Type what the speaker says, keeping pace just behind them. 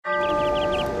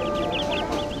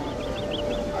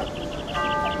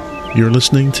You're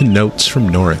listening to Notes from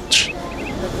Norwich.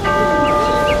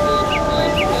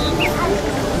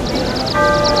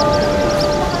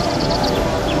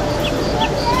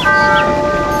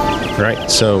 Right,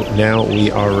 so now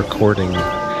we are recording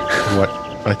what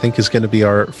I think is going to be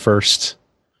our first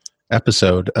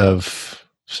episode of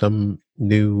some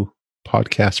new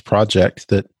podcast project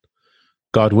that,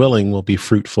 God willing, will be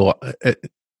fruitful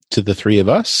to the three of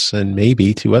us and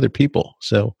maybe to other people.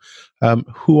 So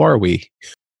who are we?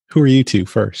 Who are you two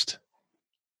first?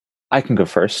 I can go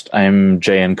first. I'm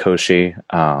Julian Koshi.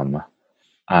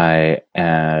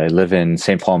 I live in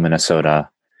St. Paul, Minnesota,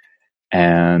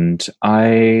 and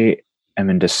I am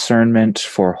in discernment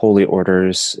for holy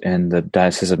orders in the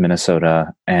Diocese of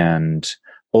Minnesota, and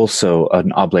also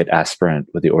an oblate aspirant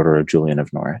with the Order of Julian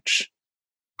of Norwich.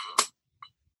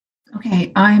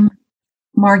 Okay, I'm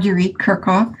Marguerite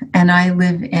Kirchhoff, and I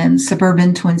live in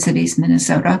suburban Twin Cities,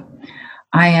 Minnesota.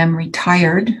 I am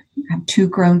retired. I have two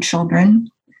grown children.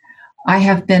 I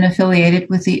have been affiliated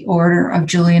with the Order of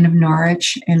Julian of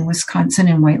Norwich in Wisconsin,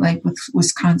 in White Lake,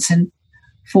 Wisconsin,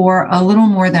 for a little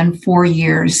more than 4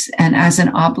 years, and as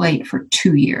an oblate for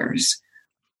 2 years.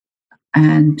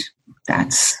 And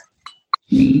that's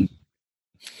me.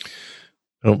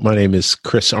 Oh, my name is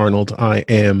Chris Arnold. I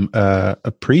am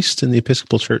a priest in the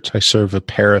Episcopal Church. I serve a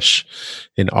parish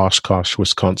in Oshkosh,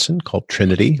 Wisconsin, called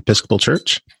Trinity Episcopal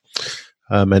Church.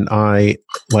 And I,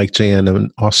 like Jan,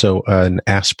 am also an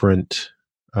aspirant,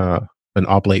 an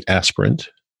oblate aspirant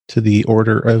to the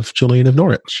Order of Julian of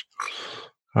Norwich.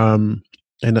 So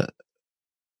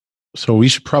we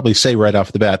should probably say right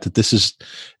off the bat that this is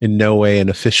in no way an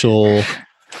official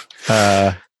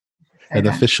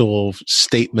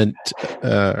statement.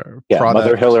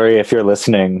 Mother Hillary, if you're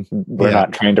listening, we're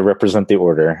not trying to represent the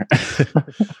order.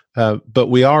 But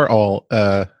we are all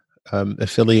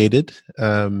affiliated.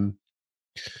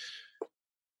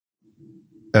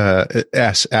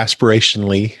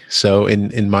 Aspirationally, so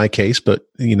in my case, but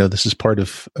this is part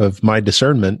of my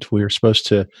discernment. We are supposed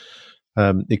to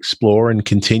explore and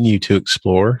continue to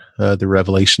explore the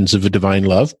revelations of a divine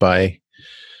love by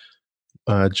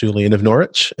Julian of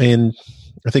Norwich, and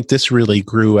I think this really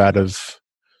grew out of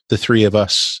the three of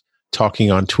us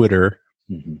talking on Twitter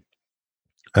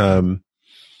about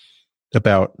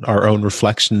our own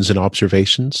reflections and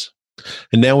observations.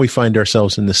 And now we find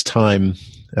ourselves in this time.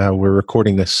 We're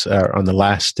recording this on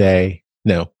the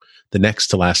next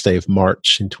to last day of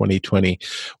March in 2020,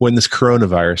 when this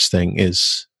coronavirus thing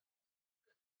is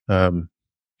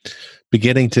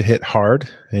beginning to hit hard,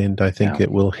 and I think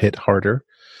it will hit harder.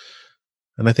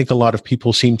 And I think a lot of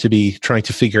people seem to be trying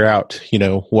to figure out,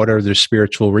 what are the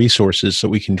spiritual resources that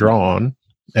we can draw on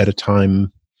at a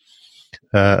time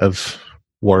of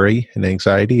worry and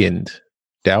anxiety and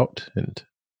doubt, and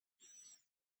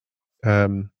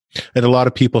a lot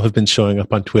of people have been showing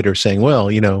up on Twitter saying, well,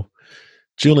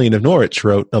 Julian of Norwich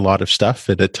wrote a lot of stuff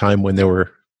at a time when there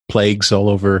were plagues all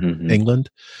over England.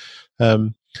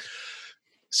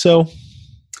 So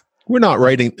we're not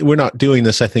doing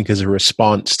this, I think, as a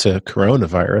response to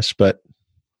coronavirus, but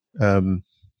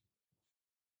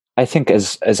I think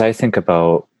as I think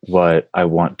about what I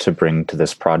want to bring to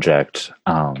this project,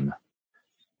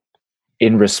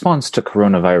 in response to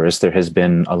coronavirus, there has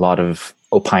been a lot of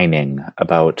opining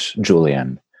about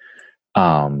Julian.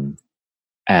 And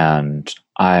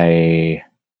I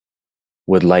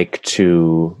would like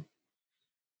to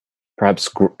perhaps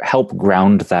help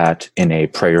ground that in a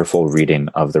prayerful reading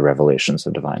of the revelations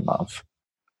of divine love.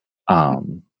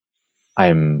 I'm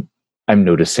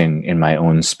noticing in my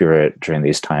own spirit during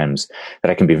these times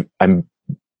that I'm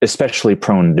especially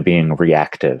prone to being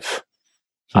reactive.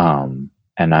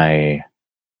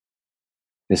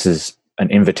 This is an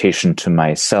invitation to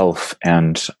myself,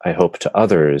 and I hope to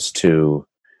others, to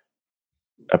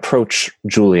approach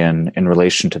Julian in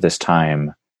relation to this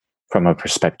time from a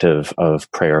perspective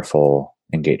of prayerful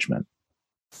engagement.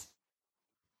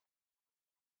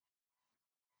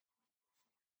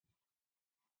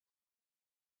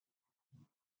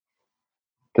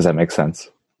 Does that make sense?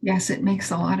 Yes, it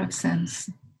makes a lot of sense.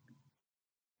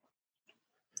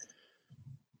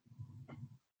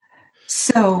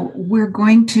 So we're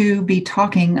going to be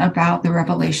talking about the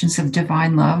revelations of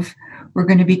divine love. We're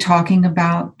going to be talking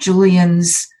about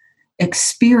Julian's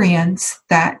experience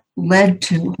that led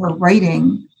to her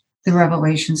writing the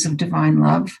revelations of divine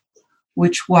love,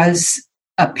 which was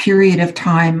a period of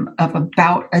time of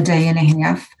about a day and a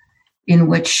half in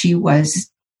which she was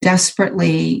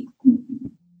desperately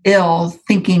ill,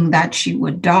 thinking that she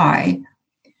would die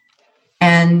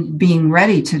and being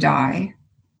ready to die.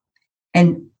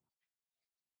 And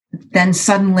then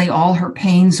suddenly all her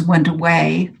pains went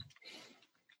away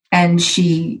And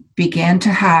she began to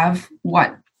have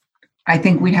what I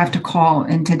think we'd have to call,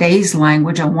 in today's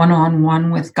language, a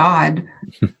one-on-one with God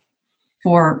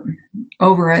for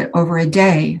over a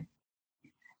day.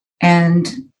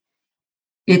 And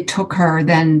it took her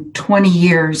then 20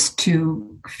 years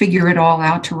to figure it all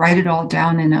out, to write it all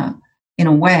down in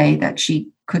a way that she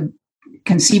could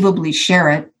conceivably share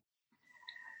it.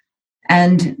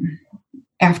 And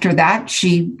after that,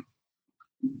 she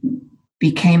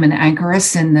became an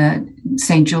anchoress in the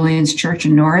St. Julian's Church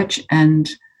in Norwich and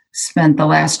spent the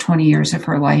last 20 years of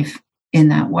her life in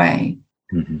that way.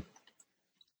 Mm-hmm.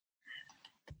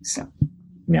 So,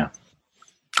 yeah.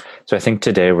 So I think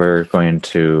today we're going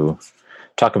to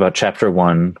talk about chapter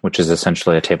 1, which is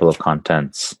essentially a table of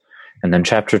contents, and then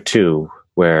chapter 2,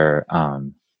 where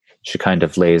she kind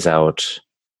of lays out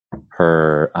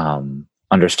her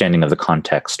understanding of the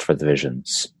context for the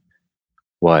visions,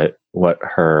 what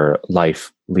her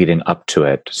life leading up to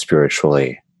it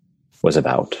spiritually was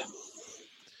about.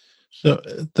 So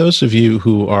those of you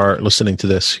who are listening to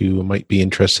this who might be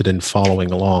interested in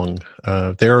following along,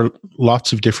 there are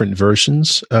lots of different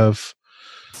versions of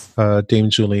Dame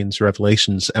Julian's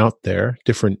Revelations out there,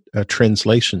 different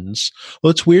translations. Well,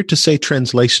 it's weird to say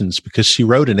translations because she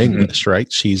wrote in English,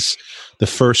 right? She's the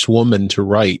first woman to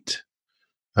write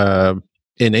in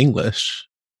English.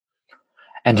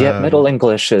 And yet Middle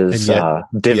English is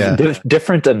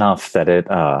different enough that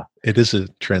it is a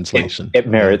translation. It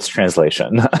merits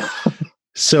translation.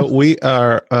 So we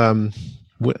are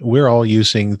we're all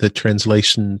using the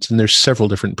translations, and there's several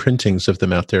different printings of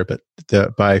them out there, but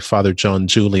by Father John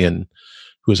Julian,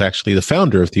 who is actually the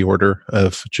founder of the Order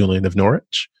of Julian of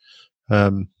Norwich.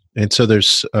 And so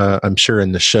there's, I'm sure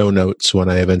in the show notes when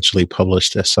I eventually publish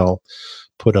this, I'll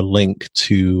put a link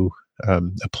to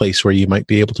a place where you might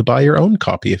be able to buy your own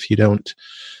copy if you don't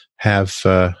have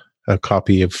a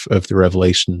copy of the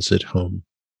Revelations at home.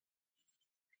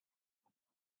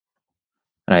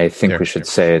 And I think we should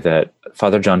say that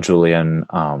Father John Julian,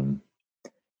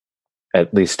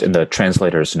 at least in the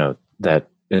translator's note that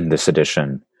in this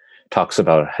edition, talks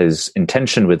about his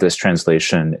intention with this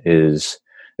translation is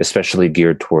especially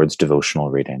geared towards devotional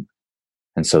reading.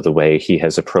 And so the way he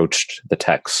has approached the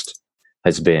text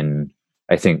has been,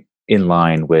 I think, in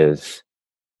line with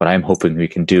what I'm hoping we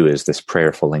can do is this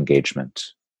prayerful engagement.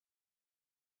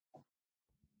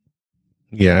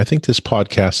 Yeah, I think this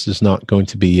podcast is not going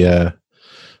to be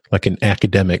like an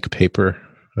academic paper.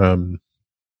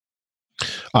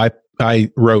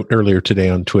 I wrote earlier today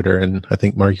on Twitter, and I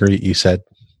think Marguerite, you said,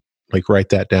 like, write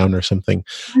that down or something.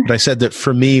 But I said that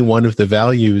for me, one of the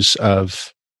values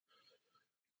of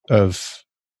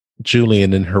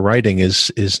Julian in her writing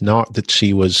is not that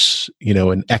she was,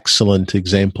 an excellent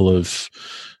example of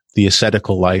the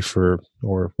ascetical life or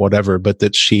whatever, but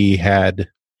that she had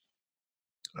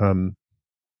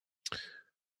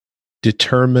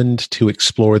determined to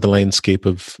explore the landscape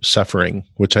of suffering,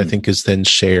 which I think is then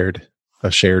a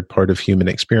shared part of human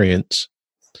experience.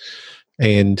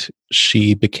 And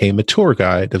she became a tour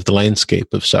guide of the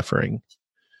landscape of suffering.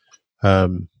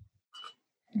 And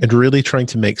really trying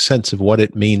to make sense of what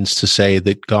it means to say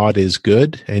that God is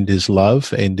good and is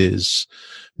love and is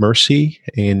mercy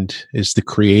and is the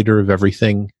creator of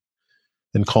everything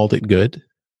and called it good,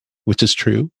 which is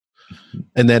true.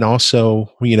 And then also,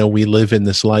 we live in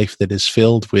this life that is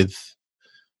filled with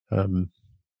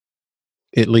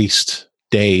at least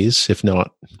days, if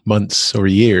not months or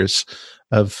years,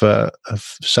 of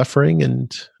suffering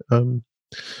and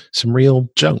some real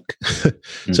junk.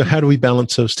 So how do we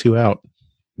balance those two out?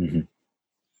 Mm-hmm.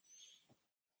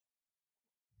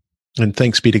 And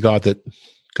thanks be to God that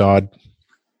God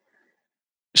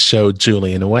showed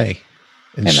Julian a way,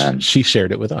 and she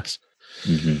shared it with us.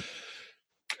 Mm-hmm.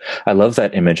 I love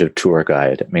that image of tour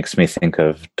guide. It makes me think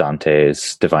of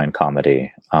Dante's Divine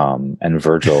Comedy, and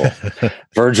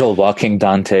Virgil walking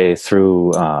Dante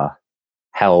through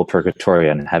hell, purgatory,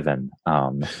 and heaven.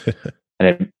 And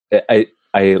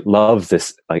I love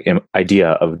this idea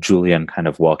of Julian kind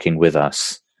of walking with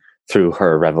us through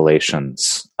her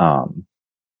revelations, and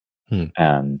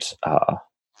kind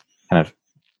of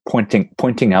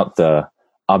pointing out the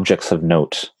objects of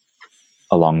note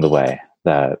along the way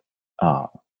that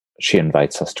she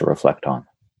invites us to reflect on.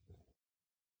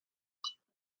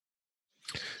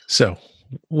 So,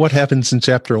 what happens in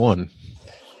chapter 1?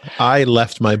 I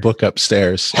left my book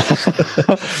upstairs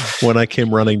when I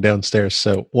came running downstairs.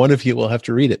 So one of you will have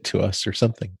to read it to us or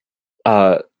something.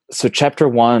 So chapter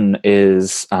 1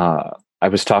 is, I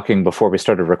was talking before we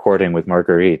started recording with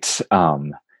Marguerite,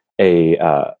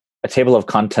 a table of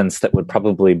contents that would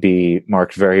probably be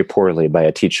marked very poorly by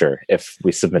a teacher if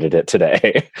we submitted it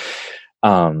today.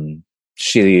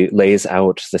 she lays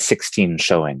out the 16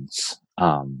 showings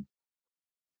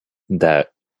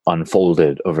that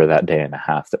unfolded over that day and a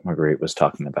half that Marguerite was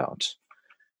talking about.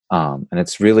 And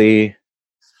it's really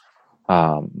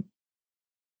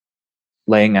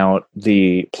laying out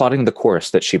plotting the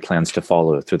course that she plans to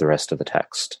follow through the rest of the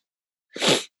text.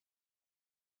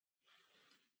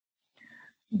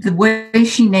 The way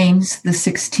she names the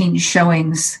 16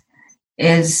 showings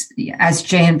is, as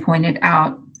Jan pointed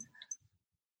out,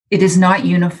 it is not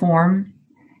uniform.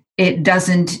 It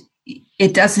doesn't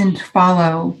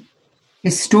follow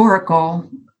historical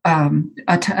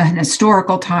an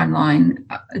historical timeline.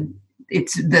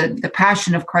 It's the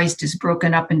Passion of Christ is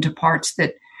broken up into parts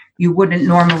that you wouldn't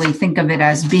normally think of it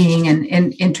as being,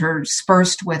 and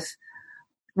interspersed with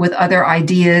other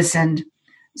ideas, and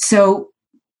so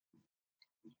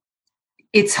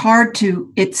it's hard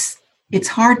to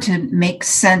make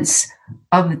sense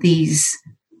of these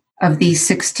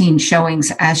 16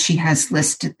 showings as she has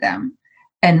listed them.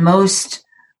 And most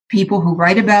people who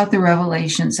write about the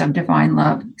revelations of divine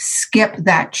love skip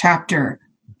that chapter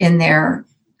in their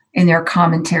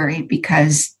commentary,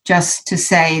 because just to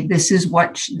say this is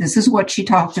what she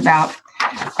talked about,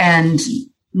 and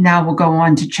now we'll go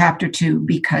on to chapter 2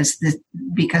 because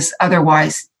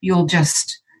otherwise you'll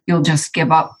just give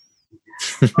up.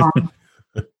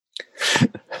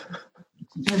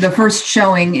 The first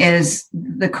showing is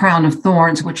the crown of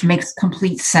thorns, which makes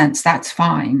complete sense. That's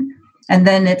fine. And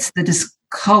then it's the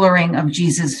discoloring of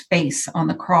Jesus' face on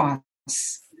the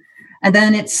cross. And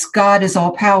then it's God is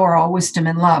all power, all wisdom,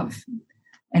 and love.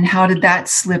 And how did that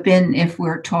slip in if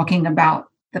we're talking about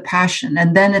the Passion?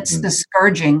 And then it's the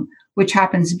scourging, which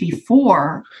happens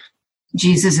before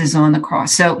Jesus is on the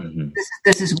cross. So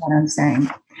this is what I'm saying.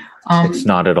 It's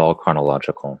not at all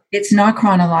chronological. It's not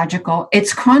chronological.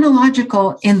 It's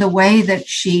chronological in the way that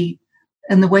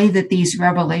these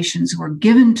revelations were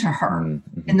given to her,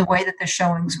 in the way that the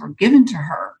showings were given to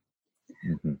her.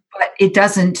 But it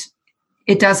doesn't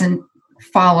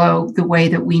follow the way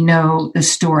that we know the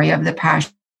story of the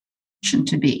Passion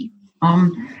to be.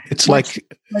 It's like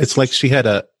she had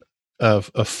a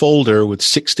folder with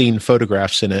 16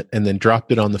 photographs in it, and then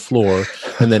dropped it on the floor,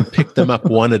 and then picked them up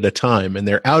one at a time, and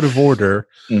they're out of order,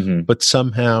 but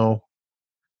somehow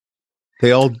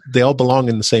they all belong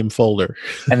in the same folder.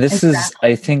 And this is,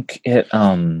 I think it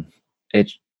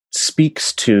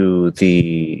speaks to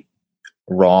the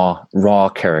raw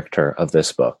character of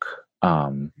this book.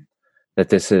 That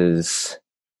this is,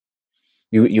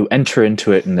 you enter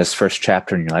into it in this first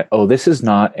chapter, and you're like, oh, this is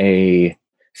not a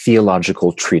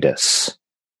theological treatise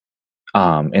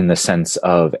in the sense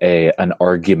of an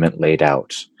argument laid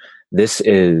out. This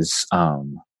is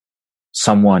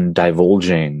someone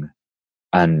divulging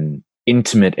an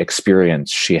intimate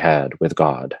experience she had with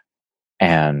God,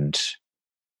 and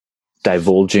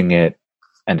divulging it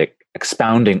and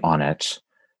expounding on it.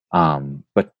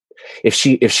 But if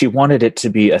she wanted it to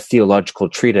be a theological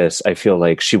treatise, I feel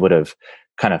like she would have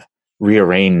kind of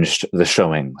rearranged the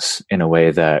showings in a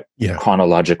way that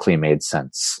chronologically made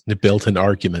sense. It built an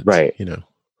argument, right?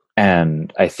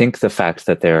 And I think the fact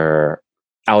that they're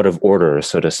out of order,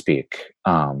 so to speak,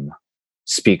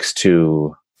 speaks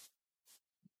to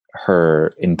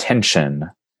her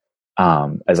intention,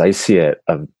 as I see it,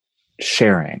 of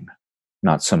sharing,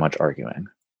 not so much arguing.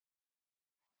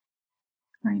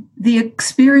 Right. The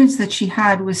experience that she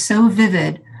had was so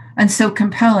vivid and so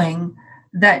compelling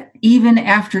that even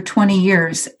after 20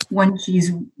 years, when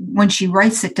she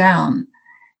writes it down,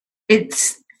 it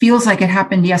feels like it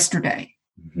happened yesterday.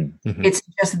 It's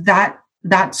just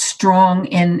that strong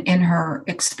in her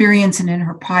experience and in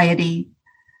her piety.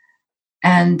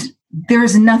 And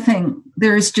there's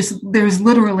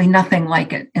literally nothing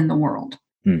like it in the world.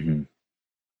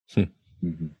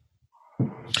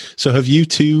 So have you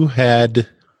two had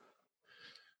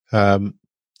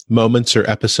moments or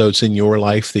episodes in your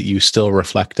life that you still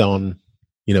reflect on,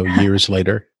 years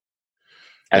later,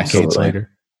 decades later?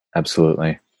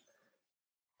 Absolutely.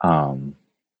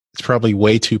 It's probably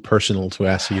way too personal to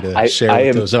ask you to share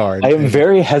what those are. I am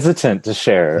very hesitant to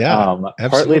share,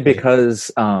 partly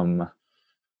because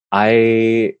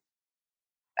I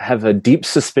have a deep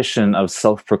suspicion of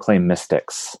self-proclaimed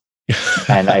mystics.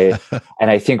 and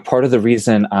I think part of the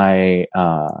reason I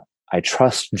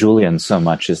trust Julian so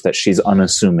much is that she's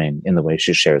unassuming in the way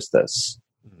she shares this.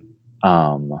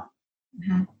 But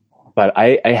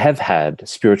I have had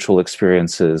spiritual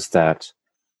experiences that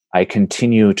I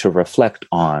continue to reflect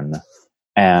on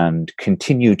and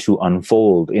continue to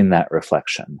unfold in that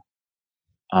reflection,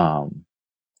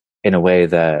 in a way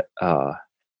that,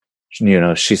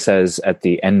 she says at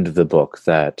the end of the book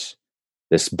that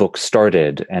this book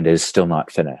started and is still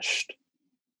not finished.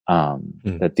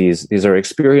 That these are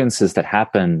experiences that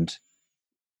happened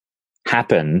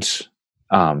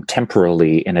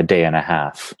temporally in a day and a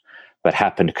half, but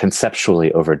happened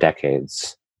conceptually over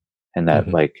decades, and that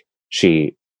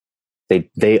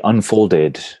they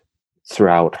unfolded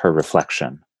throughout her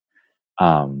reflection.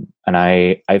 And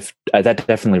that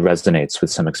definitely resonates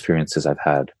with some experiences I've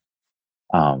had.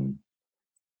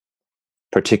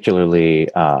 Particularly,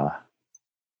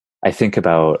 I think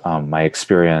about my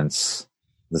experience.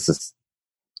 This is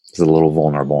a little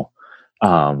vulnerable.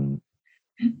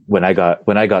 When I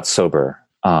got sober,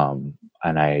 and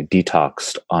I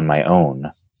detoxed on my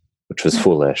own, which was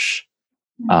foolish.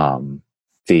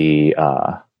 The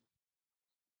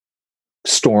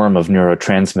storm of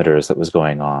neurotransmitters that was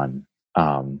going on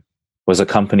was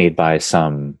accompanied by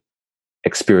some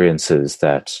experiences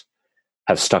that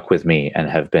have stuck with me and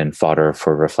have been fodder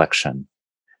for reflection.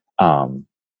 And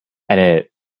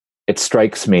it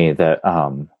strikes me that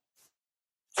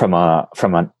from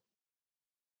an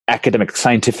academic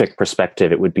scientific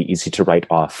perspective, it would be easy to write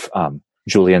off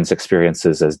Julian's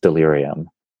experiences as delirium.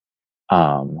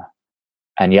 And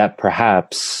yet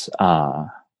perhaps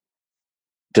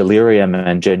delirium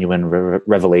and genuine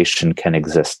revelation can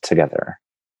exist together.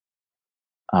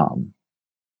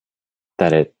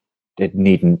 That it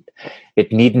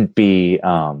needn't be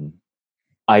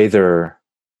either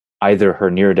her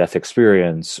near-death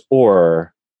experience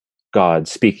or God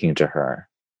speaking to her.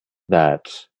 That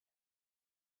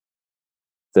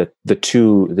the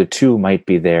two might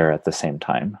be there at the same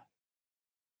time.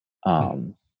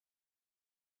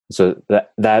 So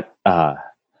that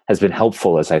has been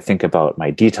helpful as I think about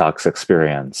my detox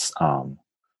experience, and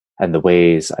the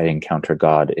ways I encounter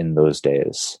God in those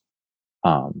days.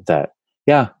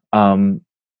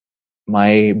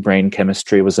 My brain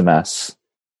chemistry was a mess,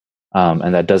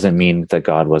 and that doesn't mean that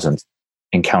God wasn't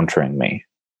encountering me.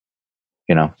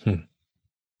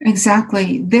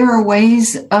 Exactly. There are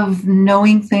ways of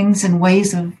knowing things and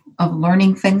ways of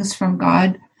learning things from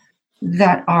God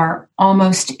that are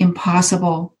almost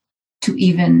impossible to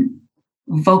even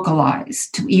vocalize,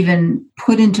 to even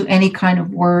put into any kind of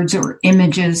words or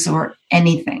images or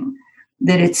anything.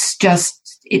 That it's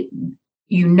just,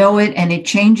 you know it and it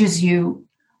changes you.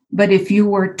 But if you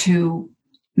were to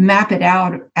map it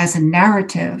out as a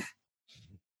narrative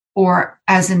or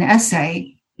as an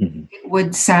essay, it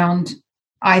would sound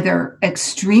either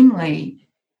extremely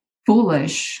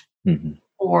foolish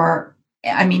or,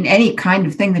 any kind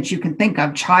of thing that you can think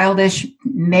of, childish,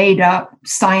 made up,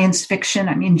 science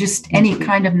fiction, just any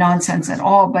kind of nonsense at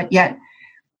all, but yet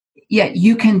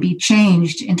you can be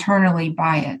changed internally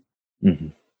by it.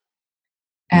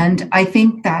 And I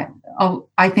think that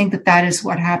is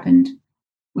what happened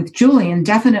with Julian,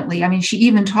 definitely. She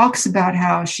even talks about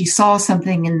how she saw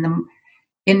something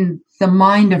in the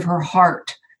mind of her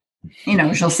heart.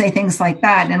 She'll say things like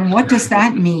that. And what does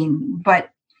that mean? But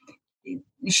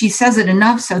she says it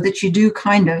enough so that you do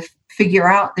kind of figure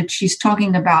out that she's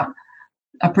talking about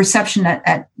a perception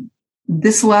at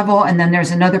this level, and then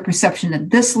there's another perception at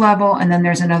this level, and then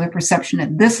there's another perception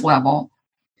at this level.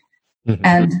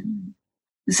 And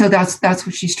so that's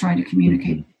what she's trying to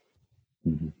communicate.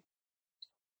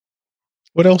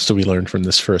 What else do we learn from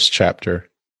this first chapter?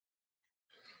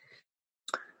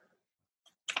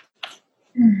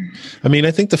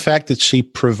 I think the fact that she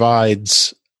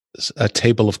provides a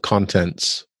table of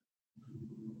contents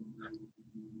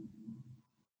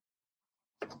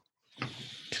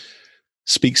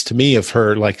speaks to me of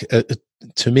her.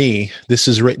 To me, this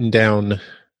is written down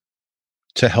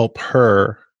to help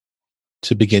her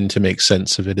to begin to make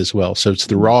sense of it as well. So it's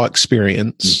the raw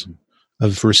experience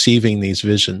of receiving these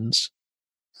visions.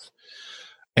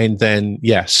 And then,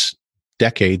 yes,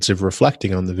 decades of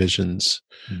reflecting on the visions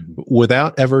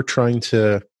without ever trying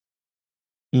to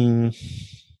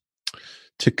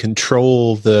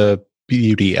control the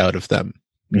beauty out of them,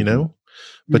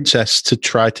 but just to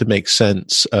try to make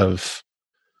sense of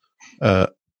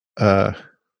what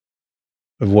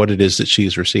it is that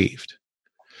she's received.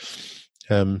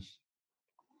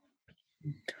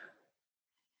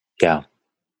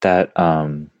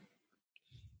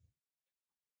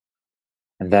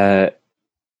 That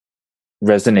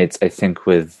resonates, I think,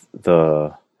 with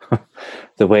the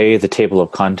way the table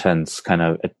of contents kind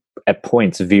of at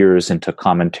points veers into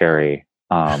commentary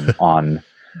on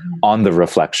the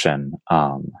reflection,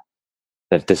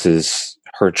 that this is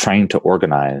her trying to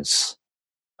organize,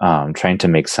 trying to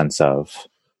make sense of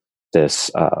this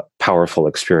powerful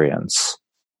experience,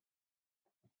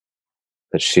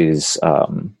 that she's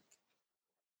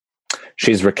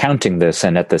recounting this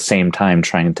and at the same time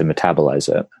trying to metabolize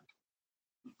it.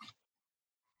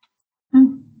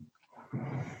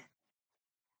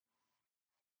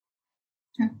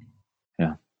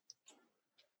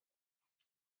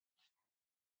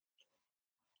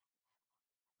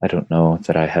 I don't know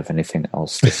that I have anything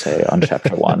else to say on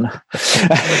chapter 1.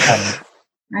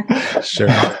 Sure.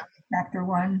 Chapter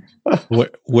 1.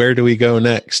 Where do we go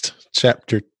next?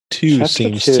 Chapter 2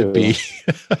 seems to be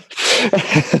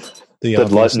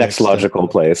the next logical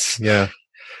place. Yeah.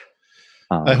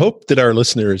 I hope that our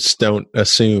listeners don't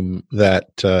assume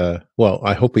that,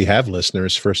 I hope we have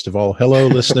listeners, first of all. Hello,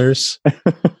 listeners.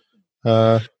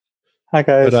 Hi,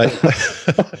 guys.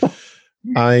 But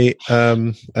I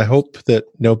hope that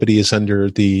nobody is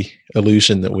under the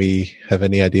illusion that we have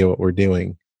any idea what we're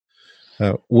doing.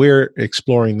 We're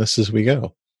exploring this as we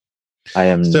go. I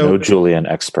am no Julian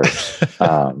expert.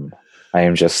 I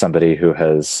am just somebody who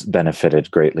has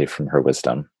benefited greatly from her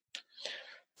wisdom.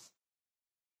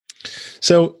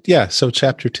 So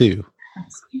chapter 2.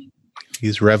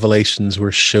 These revelations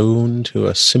were shown to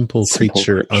a simple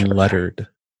creature unlettered.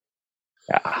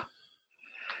 Yeah.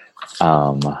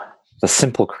 The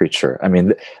simple creature. I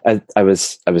mean, I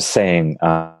was saying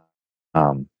about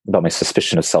my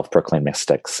suspicion of self-proclaimed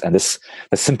mystics, and the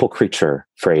simple creature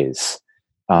phrase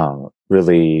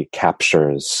really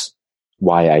captures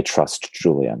why I trust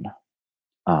Julian.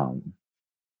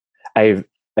 I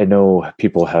know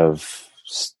people have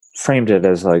framed it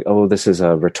as like, oh, this is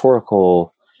a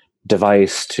rhetorical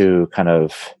device to kind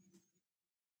of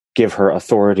give her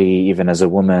authority even as a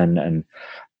woman, and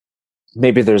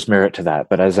maybe there's merit to that.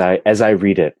 But as I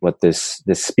read it, what this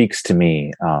speaks to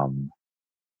me,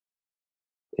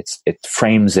 it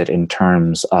frames it in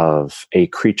terms of a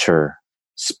creature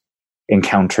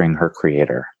encountering her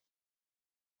creator.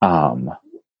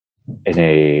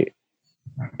 It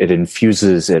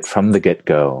infuses it from the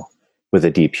get-go with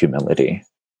a deep humility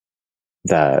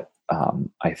that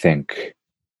I think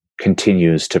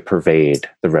continues to pervade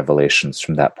the revelations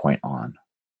from that point on.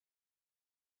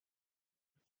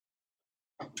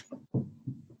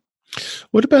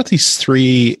 What about these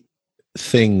 3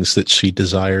 things that she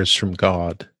desires from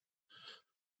God?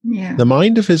 Yeah. The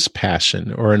mind of his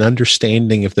passion, or an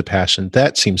understanding of the passion,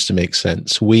 that seems to make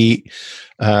sense.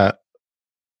 I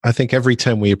think every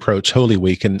time we approach Holy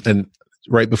Week, and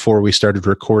right before we started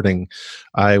recording,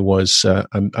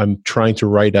 I'm trying to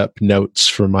write up notes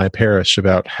for my parish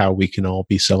about how we can all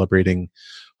be celebrating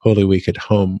Holy Week at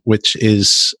home, which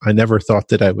is, I never thought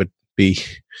that I would be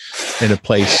in a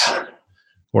place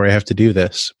where I have to do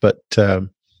this, but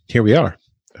here we are.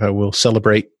 We'll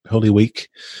celebrate Holy Week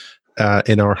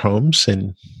in our homes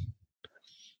and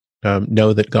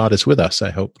know that God is with us, I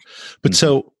hope. But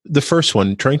so the first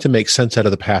one, trying to make sense out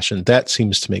of the passion, that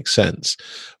seems to make sense.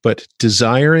 But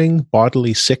desiring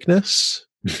bodily sickness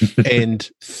and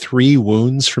 3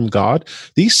 wounds from God,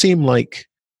 these seem like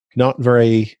not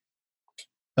very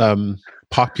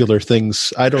popular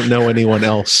things. I don't know anyone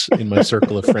else in my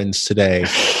circle of friends today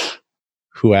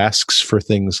who asks for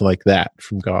things like that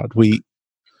from God. We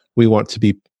want to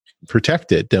be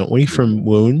protected, don't we, from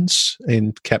wounds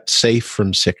and kept safe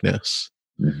from sickness,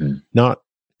 not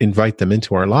invite them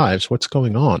into our lives. What's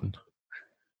going on?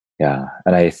 Yeah.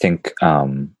 And I think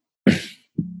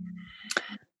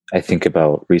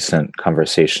about recent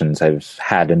conversations I've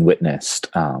had and witnessed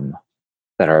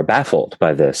that are baffled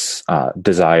by this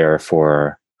desire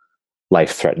for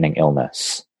life-threatening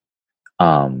illness.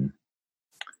 And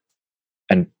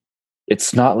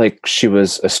it's not like she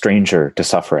was a stranger to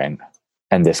suffering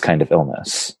and this kind of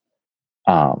illness.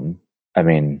 I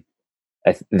mean,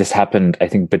 this happened, I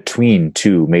think, between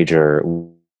 2 major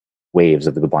waves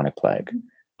of the bubonic plague.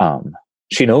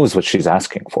 She knows what she's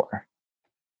asking for.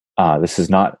 This is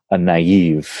not a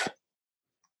naive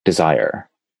desire.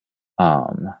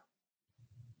 And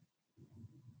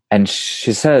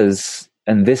she says,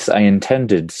 "And this I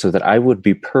intended so that I would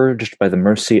be purged by the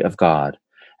mercy of God,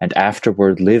 and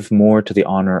afterward live more to the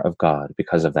honor of God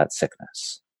because of that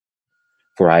sickness.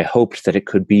 For I hoped that it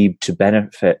could be to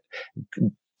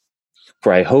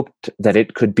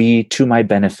my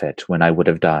benefit when I would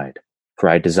have died, for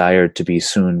I desired to be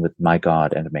soon with my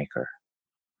God and Maker."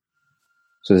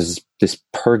 So there's this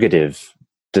purgative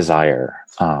desire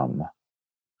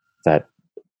that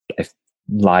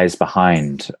lies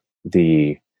behind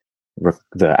the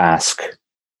ask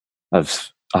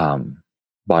of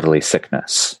bodily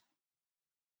sickness.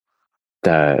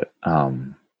 That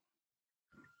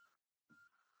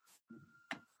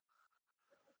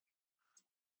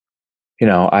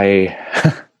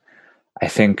I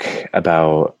think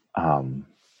about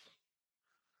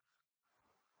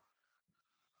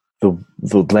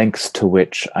the lengths to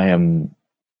which I am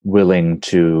willing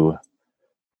to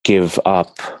give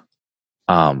up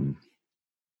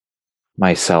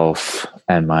myself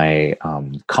and my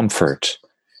comfort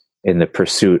in the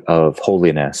pursuit of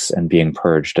holiness and being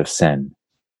purged of sin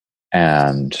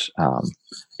And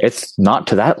it's not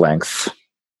to that length.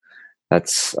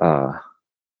 That's I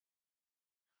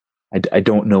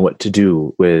don't know what to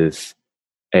do with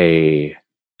an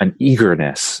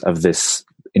eagerness of this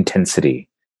intensity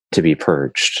to be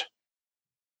purged.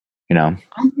 I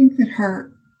think that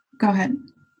her. Go ahead.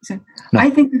 So, No. I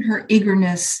think that her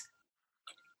eagerness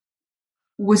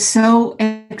was so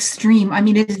extreme. I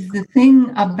mean, it is the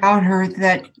thing about her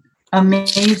that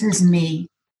amazes me,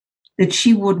 that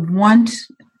she would want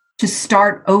to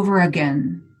start over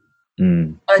again,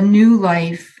 a new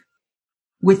life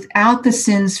without the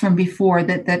sins from before,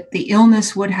 that the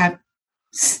illness would have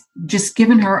just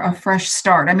given her a fresh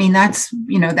start. I mean, that's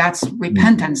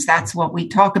repentance. That's what we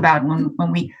talk about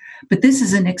when we, but this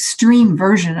is an extreme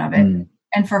version of it.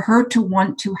 And for her to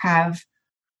want to have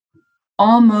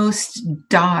almost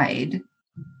died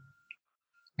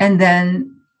and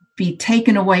then be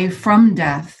taken away from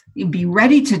death, be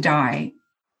ready to die,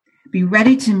 be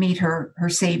ready to meet her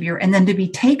Savior, and then to be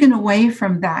taken away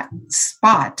from that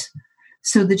spot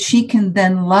so that she can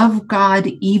then love God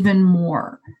even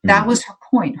more. That was her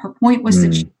point. Her point was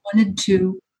that she wanted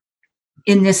to,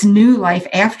 in this new life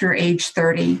after age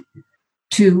 30,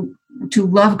 to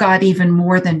love God even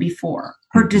more than before.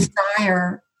 Her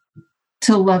desire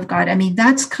to love God. I mean,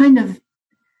 that's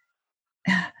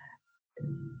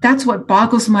what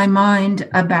boggles my mind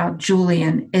about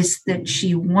Julian, is that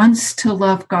she wants to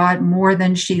love God more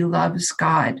than she loves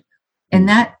God. And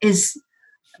that is,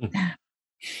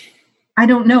 I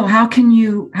don't know, how can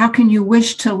you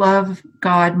wish to love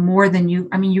God more than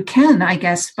you can, I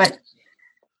guess, but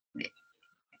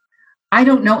I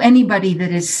don't know anybody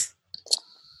that is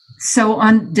so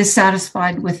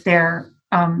dissatisfied with their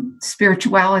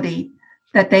spirituality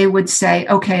that they would say,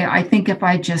 okay, I think if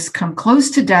I just come close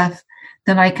to death,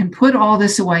 then I can put all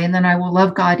this away and then I will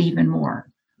love God even more.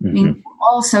 I mean, we're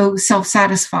also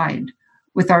self-satisfied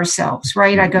with ourselves,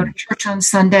 right? I go to church on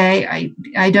Sunday.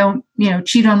 I don't,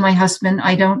 cheat on my husband.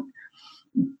 I don't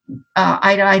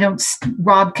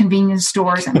rob convenience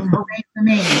stores. I mean, hooray for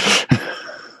me.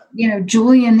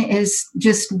 Julian is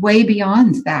just way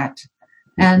beyond that.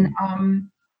 And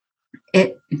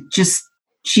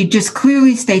she just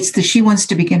clearly states that she wants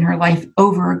to begin her life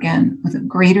over again with a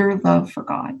greater love for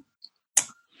God.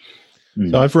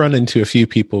 So I've run into a few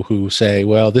people who say,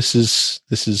 well, this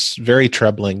is very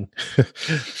troubling.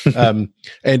 And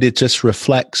it just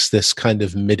reflects this kind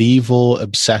of medieval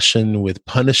obsession with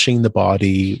punishing the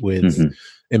body, with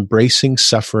embracing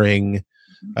suffering,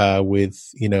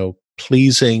 with,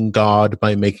 pleasing God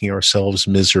by making ourselves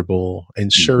miserable.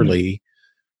 And surely,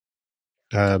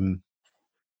 in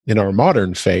our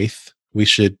modern faith, we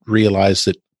should realize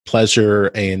that pleasure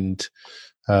and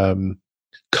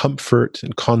comfort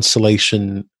and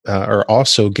consolation are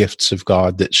also gifts of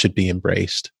God that should be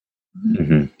embraced.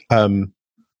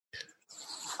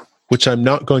 Which I'm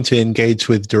not going to engage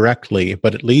with directly,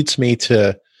 but it leads me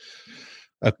to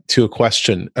a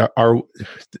question: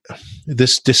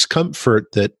 this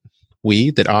discomfort that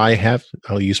I have,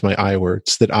 I'll use my I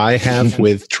words, that I have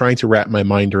with trying to wrap my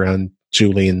mind around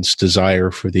Julian's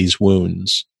desire for these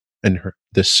wounds and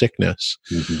this sickness.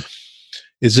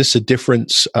 Is this a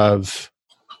difference of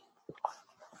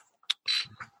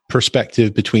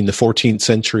perspective between the 14th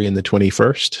century and the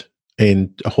 21st,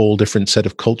 and a whole different set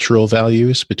of cultural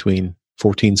values between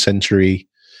 14th century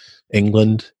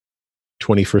England,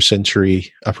 21st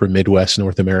century upper Midwest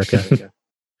North America?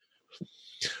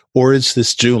 Or is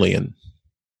this Julian?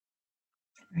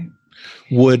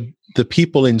 Would the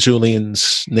people in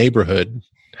Julian's neighborhood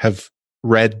have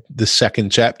read the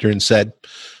second chapter and said,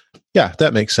 yeah,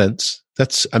 that makes sense.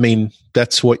 That's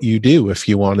what you do if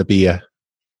you want to be a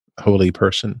holy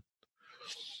person.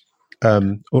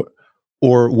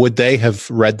 Or would they have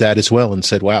read that as well and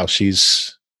said, wow,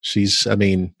 she's,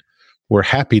 we're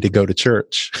happy to go to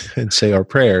church and say our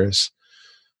prayers,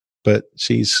 but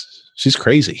she's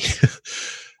crazy.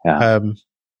 Yeah.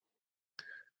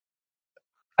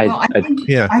 I think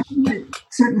that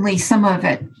certainly some of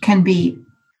it can be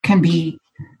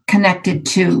connected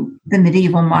to the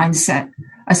medieval mindset,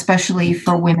 especially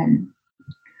for women.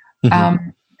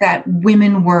 That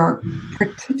women were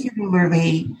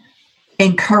particularly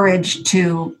encouraged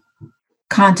to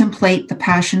contemplate the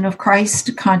passion of Christ,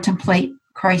 to contemplate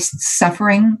Christ's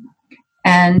suffering,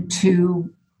 and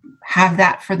to have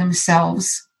that for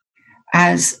themselves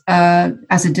as a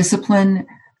discipline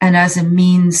and as a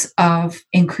means of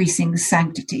increasing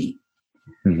sanctity.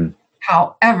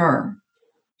 However,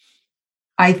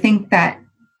 I think that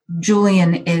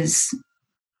Julian is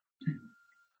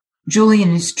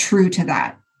true to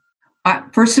that.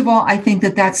 First of all, I think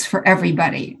that that's for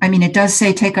everybody. I mean, it does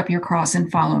say, take up your cross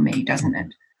and follow me, doesn't it?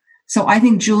 So I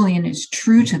think Julian is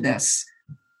true to this.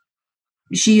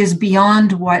 She is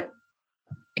beyond what,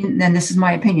 and this is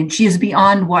my opinion, she is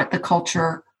beyond what the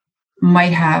culture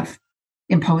might have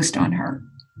imposed on her.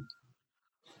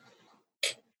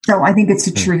 So I think it's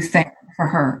a true thing for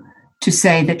her to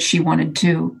say that she wanted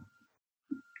to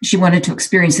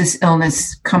experience this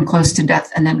illness, come close to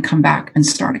death, and then come back and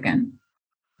start again.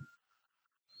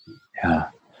 Yeah.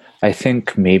 I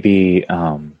think maybe,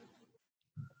 and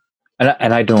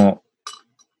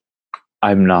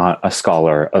I'm not a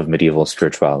scholar of medieval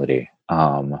spirituality,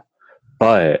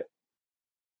 but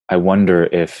I wonder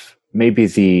if maybe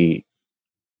the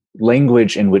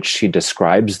language in which she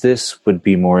describes this would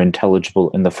be more intelligible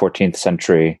in the 14th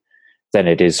century than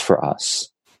it is for us.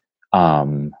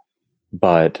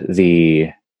 But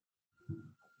the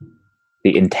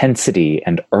intensity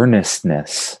and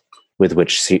earnestness with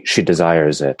which she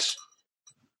desires it,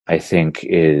 I think,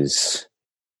 is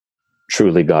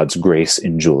truly God's grace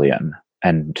in Julian,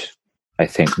 and I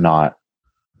think not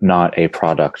a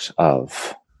product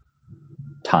of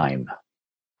time.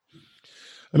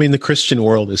 I mean, the Christian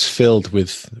world is filled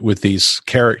with these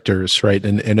characters, right?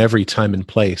 And in every time and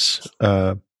place,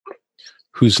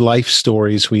 whose life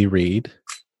stories we read,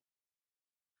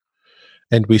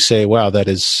 and we say, "Wow,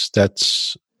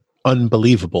 that's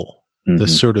unbelievable." Mm-hmm. The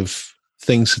sort of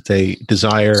things that they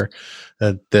desire,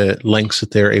 the lengths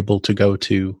that they're able to go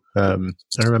to. I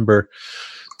remember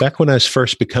back when I was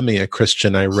first becoming a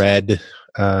Christian, I read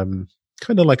kind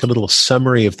of like a little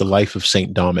summary of the life of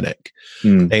Saint Dominic,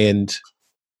 and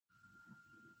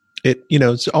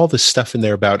it's all this stuff in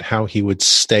there about how he would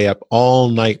stay up all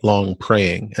night long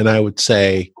praying. And I would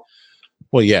say,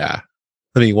 well, yeah.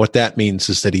 I mean, what that means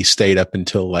is that he stayed up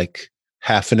until like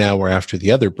half an hour after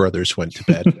the other brothers went to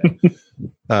bed.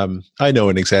 I know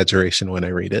an exaggeration when I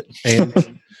read it.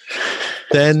 And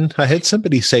then I had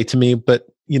somebody say to me, but,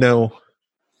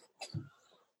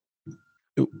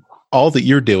 all that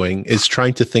you're doing is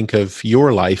trying to think of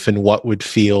your life and what would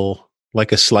feel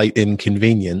like a slight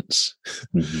inconvenience,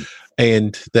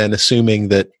 and then assuming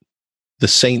that the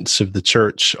saints of the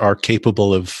church are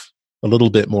capable of a little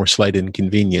bit more slight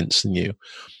inconvenience than you,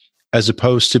 as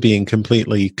opposed to being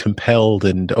completely compelled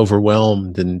and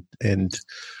overwhelmed and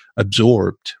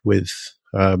absorbed with,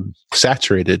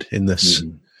 saturated in this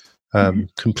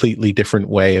completely different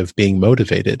way of being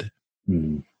motivated.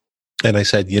 And I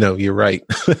said, you're right.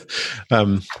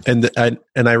 And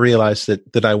I realized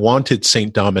that I wanted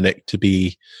Saint Dominic to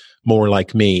be more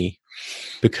like me,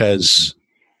 because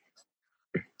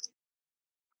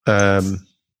then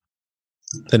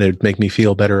it would make me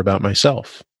feel better about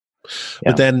myself.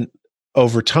 Yeah. But then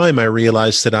over time, I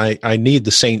realized that I need the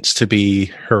saints to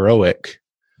be heroic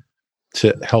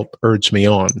to help urge me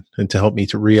on and to help me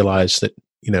to realize that,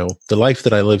 the life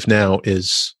that I live now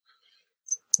is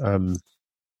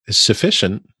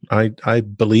sufficient. I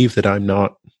believe that I'm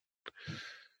not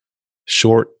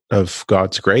short of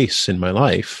God's grace in my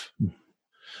life,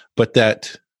 but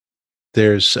that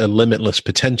there's a limitless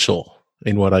potential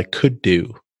in what I could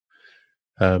do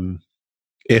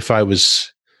if I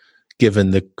was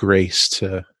given the grace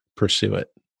to pursue it.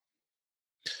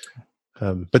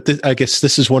 But I guess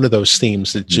this is one of those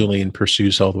themes that Julian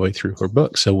pursues all the way through her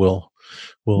book. So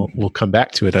we'll come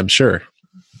back to it, I'm sure.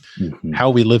 How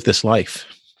we live this life.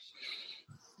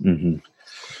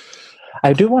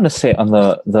 I do want to say on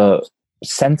the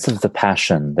sense of the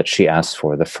passion that she asks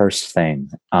for, the first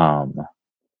thing,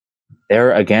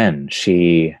 there again,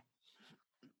 she,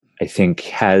 I think,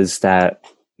 has that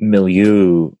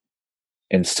milieu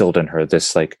instilled in her,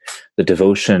 this like the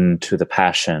devotion to the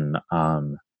passion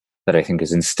that I think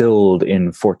is instilled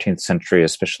in 14th century,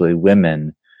 especially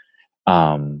women.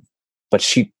 But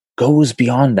she goes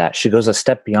beyond that. She goes a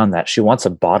step beyond that. She wants a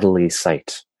bodily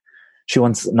sight. She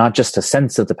wants not just a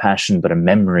sense of the passion, but a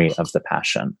memory of the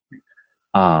passion.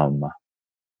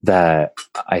 That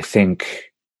I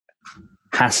think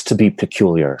has to be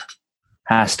peculiar,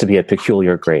 has to be a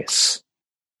peculiar grace.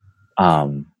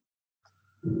 That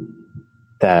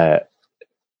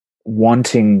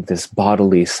wanting this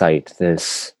bodily sight,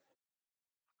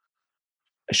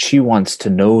 she wants to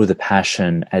know the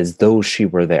passion as though she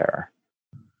were there.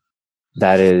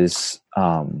 That is,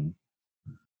 the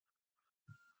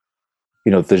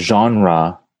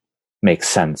genre makes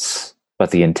sense,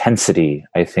 but the intensity,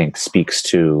 I think, speaks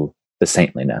to the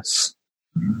saintliness.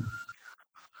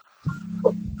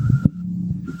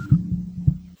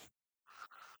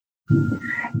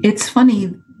 It's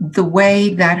funny the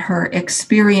way that her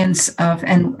experience of,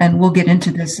 and we'll get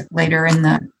into this later in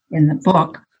the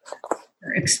book,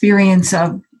 her experience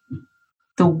of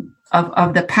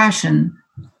the passion.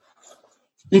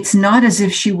 It's not as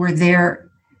if she were there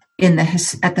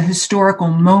at the historical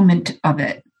moment of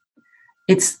it.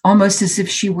 It's almost as if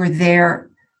she were there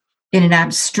in an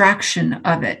abstraction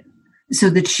of it, so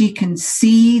that she can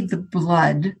see the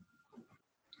blood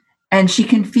and she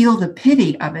can feel the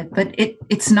pity of it, but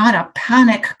it's not a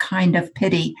panic kind of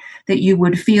pity that you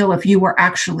would feel if you were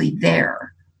actually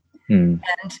there.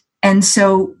 And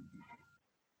so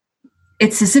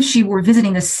it's as if she were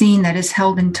visiting a scene that is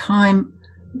held in time,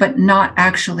 but not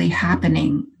actually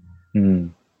happening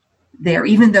there.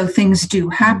 Even though things do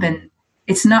happen,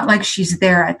 it's not like she's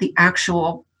there at the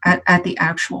actual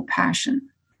passion.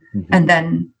 And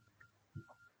then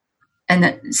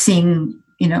seeing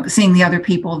the other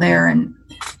people there and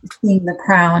seeing the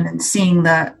crown and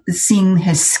seeing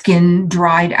his skin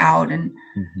dried out. And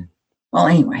well,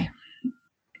 anyway,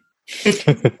 it's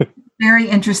very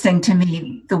interesting to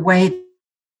me, the way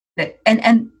that,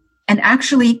 and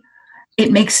actually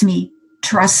it makes me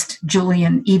trust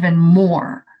Julian even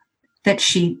more that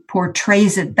she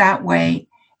portrays it that way,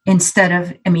 instead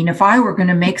of, if I were going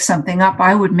to make something up,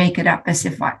 I would make it up as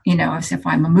if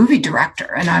I'm a movie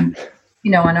director and I'm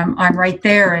right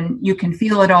there and you can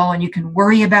feel it all and you can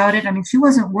worry about it. She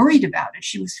wasn't worried about it.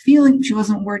 She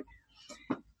wasn't worried.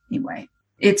 Anyway,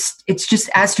 it's just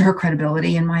adds to her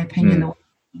credibility, in my opinion,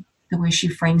 the way she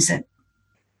frames it.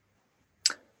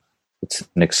 It's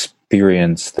an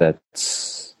experience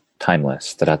that's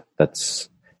timeless, that's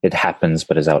it happens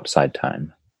but is outside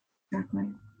time. Exactly.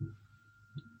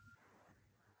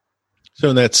 So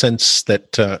in that sense,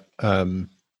 that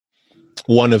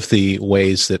one of the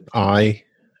ways that I,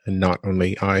 and not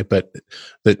only I, but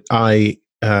that I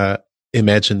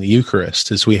imagine the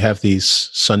Eucharist is we have these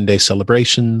Sunday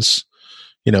celebrations,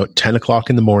 at 10 o'clock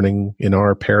in the morning in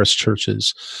our parish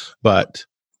churches, but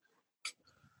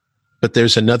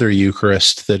there's another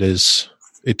Eucharist that is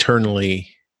eternally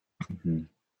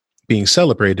being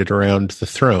celebrated around the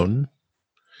throne,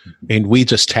 and we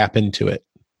just tap into it.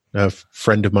 A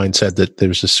friend of mine said that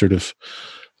there's this sort of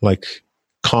like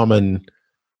common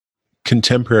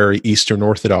contemporary Eastern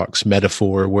Orthodox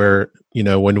metaphor where,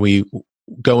 when we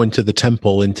go into the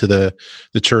temple, into the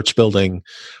church building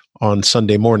on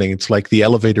Sunday morning, it's like the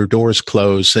elevator doors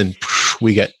close and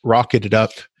we get rocketed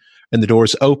up and the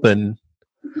doors open,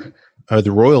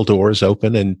 the royal doors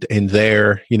open, and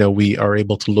there, we are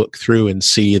able to look through and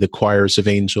see the choirs of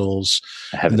angels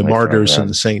and the martyrs and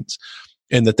the saints.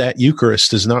 And that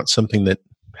Eucharist is not something that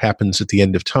happens at the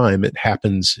end of time. It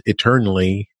happens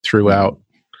eternally throughout,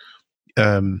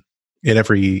 in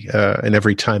every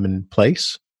time and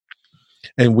place.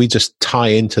 And we just tie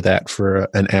into that for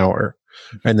an hour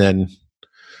and then,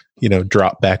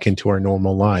 drop back into our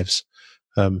normal lives.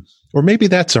 Or maybe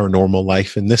that's our normal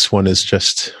life, and this one is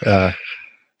just the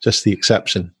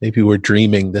exception. Maybe we're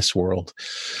dreaming this world.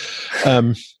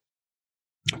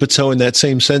 But so in that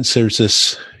same sense, there's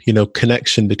this,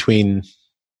 connection between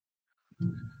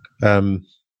the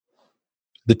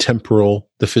temporal,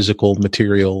 the physical,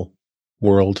 material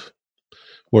world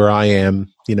where I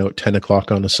am, at 10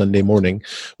 o'clock on a Sunday morning,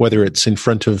 whether it's in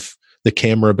front of the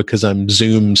camera because I'm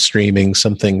Zoom streaming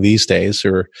something these days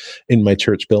or in my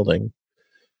church building.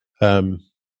 And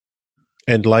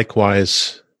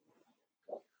likewise,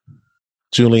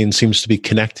 Julian seems to be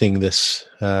connecting this,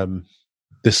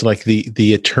 this like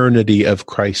the eternity of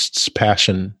Christ's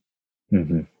passion,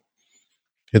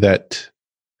 that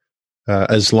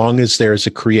as long as there's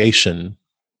a creation,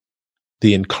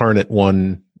 the incarnate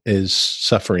one is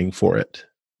suffering for it.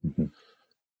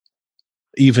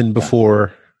 Even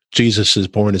before Jesus is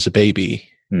born as a baby,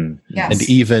 Yes. and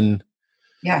even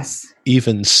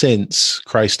even since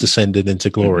Christ ascended into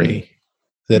glory,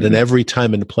 that in every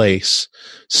time and place,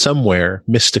 somewhere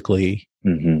mystically,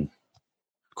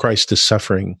 Christ is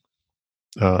suffering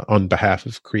on behalf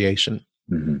of creation.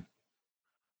 And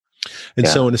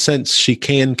so in a sense, she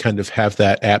can kind of have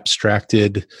that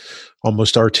abstracted,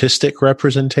 almost artistic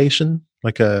representation,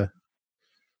 like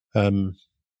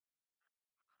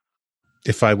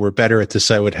if I were better at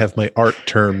this, I would have my art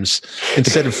terms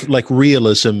instead of like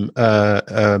realism,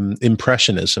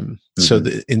 impressionism. So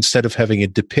instead of having a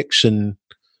depiction,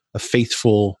 a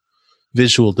faithful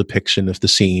visual depiction of the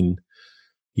scene,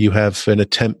 you have an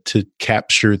attempt to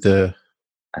capture the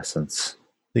essence,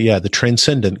 the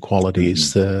transcendent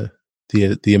qualities, the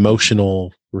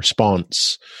emotional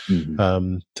response,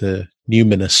 the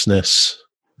numinousness,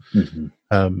 the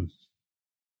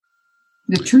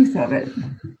truth of it.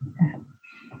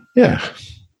 Yeah.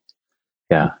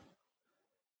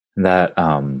 That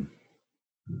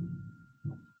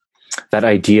that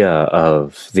idea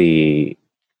of the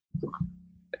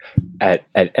at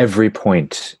every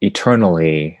point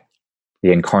eternally,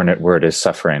 the incarnate word is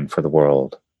suffering for the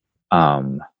world.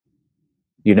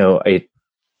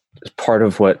 Part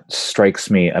of what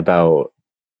strikes me about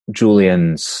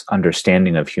Julian's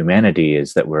understanding of humanity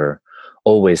is that we're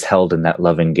always held in that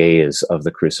loving gaze of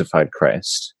the crucified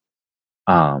Christ,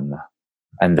 and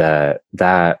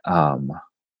that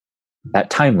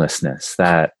timelessness,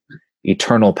 that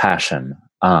eternal passion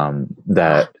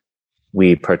that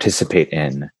we participate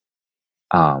in,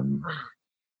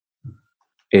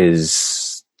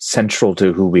 is central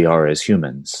to who we are as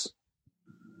humans.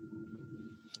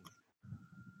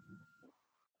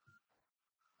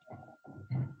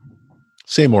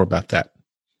 Say more about that.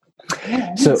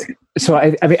 So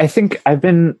I think I've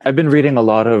been reading a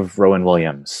lot of Rowan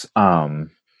Williams,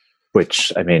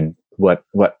 which, I mean, what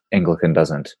Anglican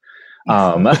doesn't?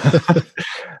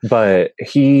 But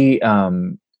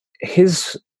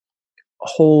his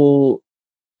whole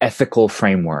ethical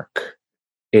framework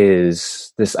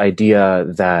is this idea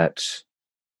that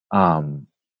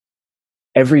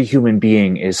every human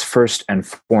being is first and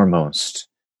foremost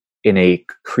in a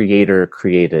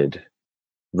creator-created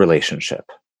relationship.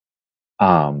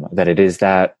 That it is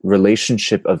that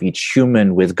relationship of each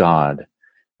human with God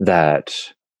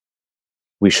that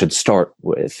we should start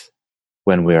with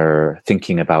when we're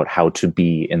thinking about how to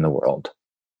be in the world.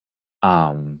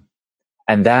 And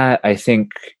that, I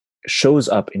think, shows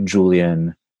up in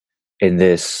Julian in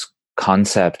this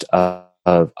concept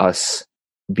of us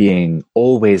being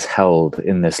always held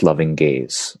in this loving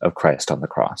gaze of Christ on the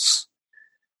cross.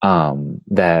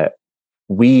 That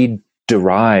we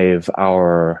derive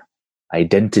our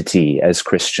identity as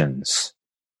Christians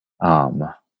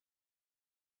from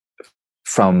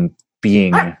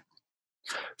being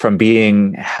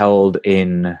held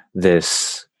in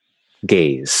this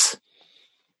gaze,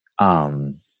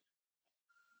 and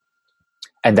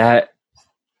that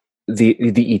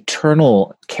the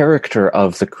eternal character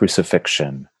of the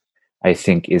crucifixion, I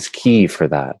think, is key for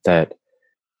that. That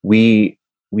we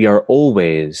are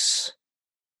always,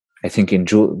 I think,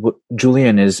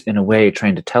 Julian is in a way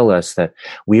trying to tell us that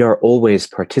we are always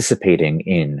participating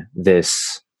in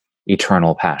this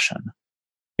eternal passion.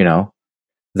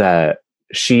 That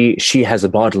she has a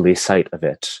bodily sight of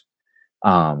it.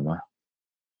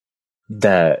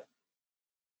 That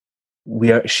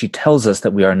she tells us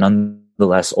that we are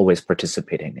nonetheless always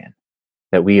participating in.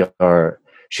 That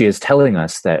she is telling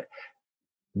us that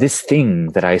this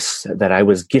thing that I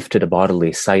was gifted a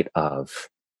bodily sight of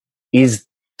is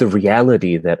the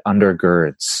reality that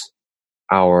undergirds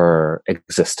our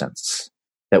existence,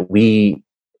 that we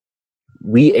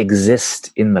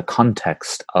exist in the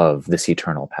context of this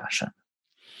eternal passion.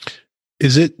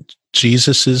 Is it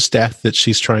Jesus's death that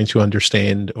she's trying to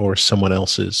understand, or someone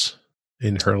else's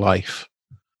in her life?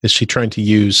 Is she trying to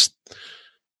use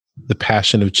the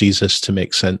passion of Jesus to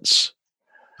make sense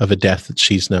of a death that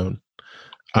she's known?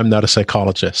 I'm not a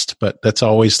psychologist, but that's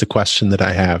always the question that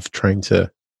I have,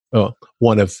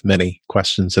 one of many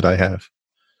questions that I have.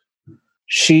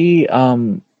 She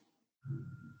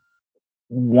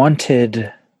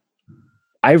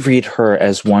I read her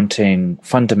as wanting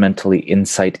fundamentally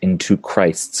insight into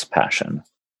Christ's passion.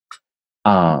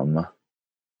 I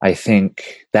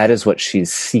think that is what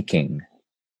she's seeking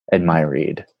in my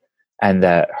read, and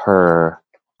that her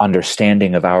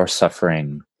understanding of our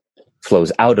suffering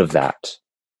flows out of that,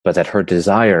 but that her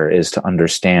desire is to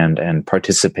understand and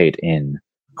participate in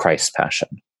Christ's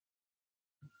passion.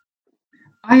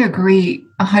 I agree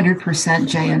 100%,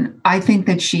 Jayan. I think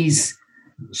that she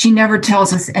never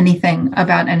tells us anything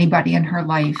about anybody in her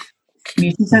life. I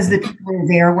mean, she says that people are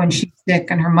there when she's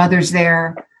sick and her mother's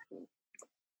there.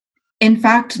 In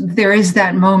fact, there is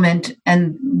that moment,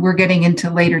 and we're getting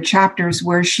into later chapters,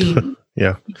 where she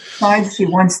decides she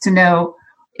wants to know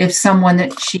if someone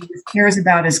that she cares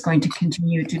about is going to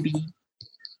continue to be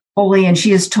holy. And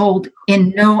she is told in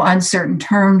no uncertain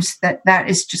terms that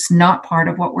is just not part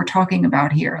of what we're talking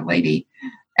about here, lady.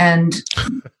 And,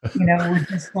 we're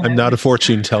just I'm not a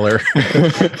fortune teller.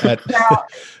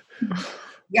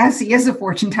 Yes, he is a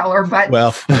fortune teller, but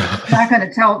he's not going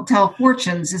to tell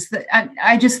fortunes.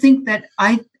 I just think that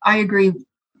I agree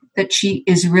that she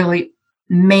is really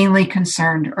mainly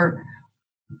concerned, or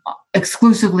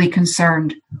exclusively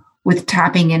concerned, with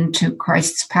tapping into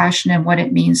Christ's passion and what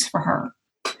it means for her.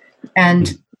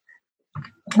 And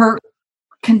her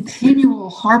continual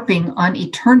harping on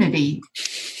eternity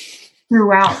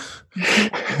throughout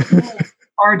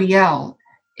RDL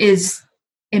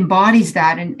embodies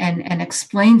that and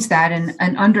explains that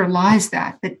and underlies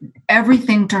that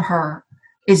everything to her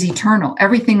is eternal.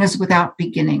 Everything is without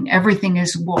beginning. Everything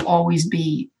will always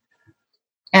be.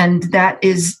 And that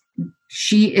is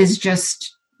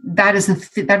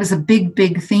a big,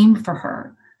 big theme for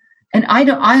her. And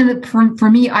for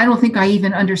me, I don't think I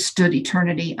even understood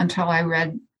eternity until I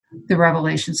read the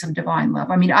Revelations of Divine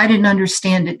Love. I mean, I didn't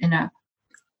understand it in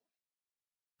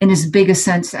as big a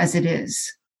sense as it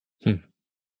is.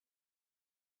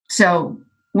 So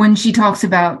when she talks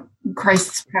about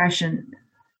Christ's passion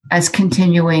as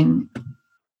continuing,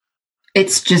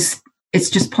 it's just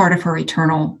part of her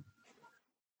eternal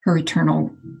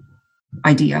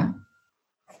idea,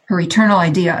 her eternal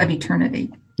idea of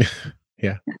eternity.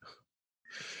 Yeah.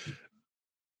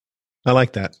 I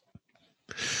like that.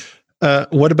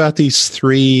 What about these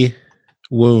 3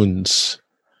 wounds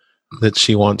that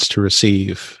she wants to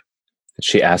receive?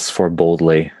 She asks for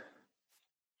boldly.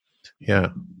 Yeah.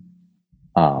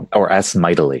 Or asks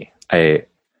mightily. The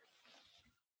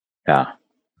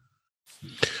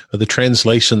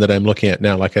translation that I'm looking at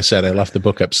now, like I said, I left the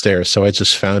book upstairs, so I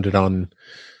just found it on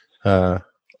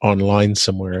online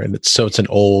somewhere, and it's an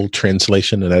old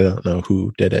translation, and I don't know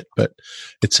who did it, but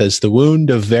it says the wound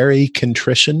of very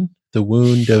contrition, the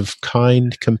wound of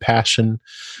kind compassion,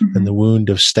 and the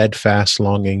wound of steadfast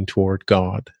longing toward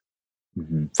God.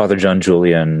 Father John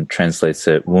Julian translates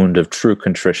it: wound of true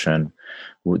contrition,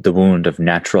 the wound of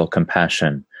natural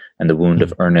compassion, and the wound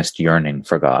of earnest yearning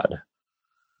for God.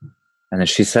 And then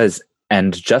she says,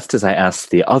 and just as I asked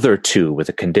the other 2 with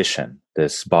a condition,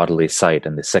 this bodily sight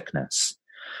and the sickness,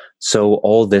 so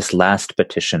all this last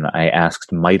petition I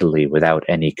asked mightily without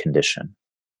any condition.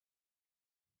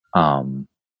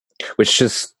 Which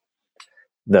just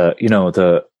the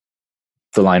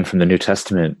line from the New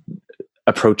Testament,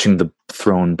 approaching the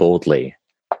throne boldly,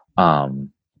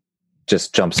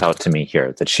 just jumps out to me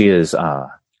here, that she is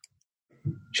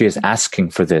asking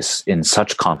for this in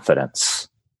such confidence,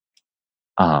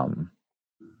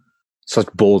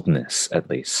 such boldness, at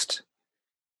least,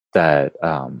 that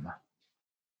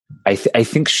I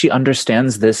think she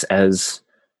understands this as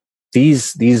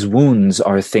these wounds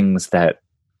are things that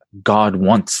God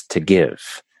wants to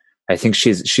give. I think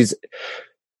she's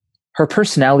her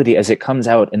personality as it comes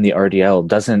out in the RDL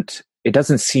doesn't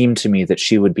seem to me that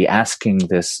she would be asking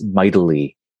this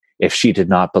mightily if she did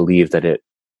not believe that it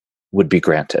would be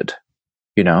granted,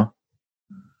 that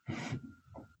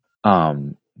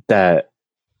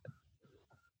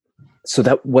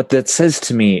what that says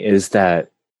to me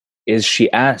is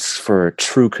she asks for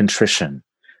true contrition,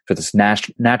 for this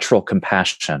natural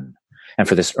compassion, and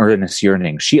for this earnest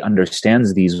yearning. She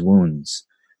understands these wounds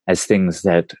as things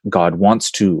that God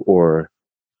wants to or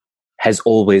has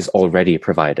always already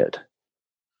provided.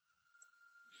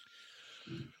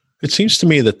 It seems to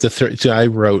me that I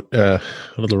wrote a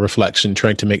little reflection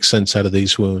trying to make sense out of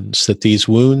these wounds, that these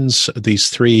wounds, these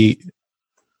 3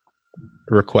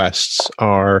 requests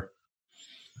are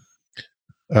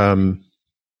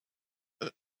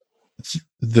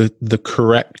the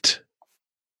correct,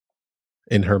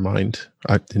 in her mind,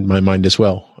 in my mind as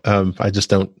well. I just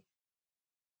don't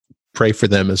pray for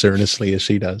them as earnestly as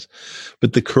she does,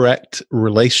 but the correct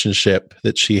relationship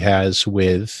that she has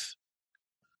with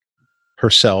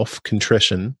herself,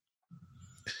 contrition,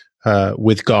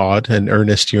 with God, and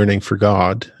earnest yearning for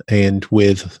God, and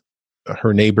with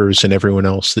her neighbors and everyone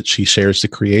else that she shares the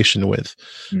creation with.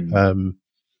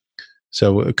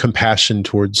 So compassion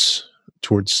towards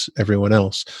everyone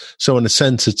else. So in a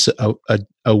sense, it's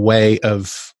a way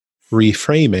of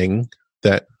reframing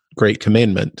that great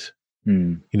commandment.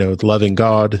 Loving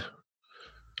God,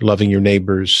 loving your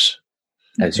neighbors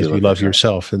as you love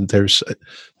yourself. And there's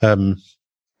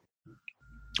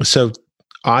so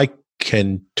I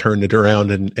can turn it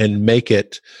around and make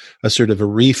it a sort of a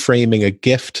reframing, a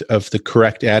gift of the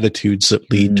correct attitudes that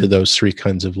lead to those 3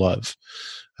 kinds of love.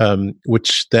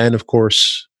 Which then, of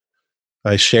course,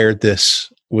 I shared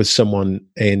this with someone,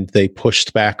 and they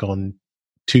pushed back on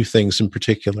 2 things in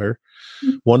particular.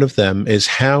 One of them is,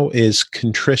 how is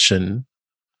contrition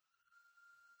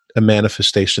a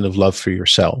manifestation of love for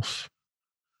yourself?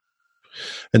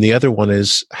 And the other one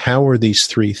is, how are these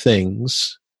 3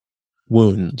 things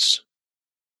wounds?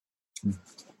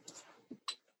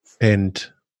 And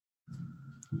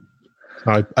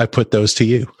I put those to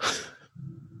you.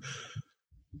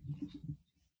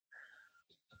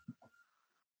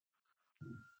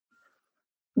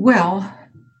 Well,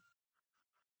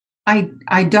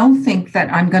 I don't think that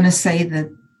I'm going to say that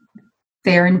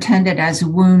they're intended as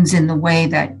wounds in the way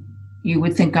that you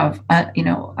would think of, a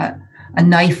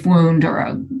knife wound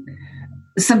or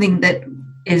something that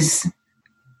is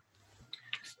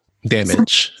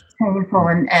damage, painful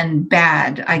and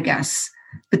bad, I guess.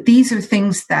 But these are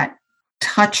things that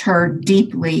touch her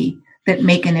deeply, that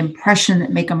make an impression,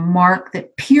 that make a mark,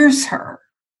 that pierce her.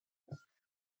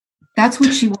 That's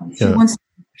what she wants. She wants to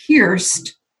be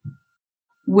pierced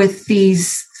with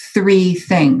these three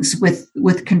things: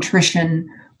 with contrition,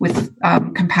 with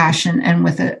compassion, and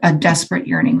with a desperate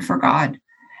yearning for God.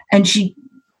 And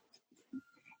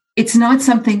it's not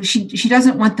something she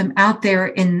doesn't want them out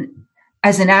there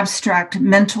as an abstract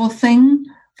mental thing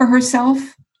for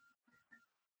herself.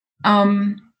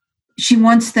 She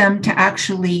wants them to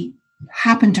actually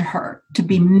happen to her, to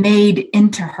be made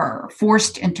into her,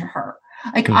 forced into her.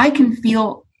 Like, I can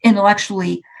feel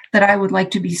intellectually that I would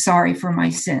like to be sorry for my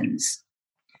sins.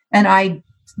 And I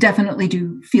definitely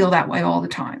do feel that way all the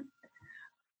time.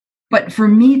 But for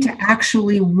me to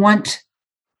actually want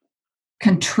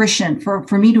contrition,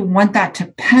 for me to want that to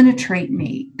penetrate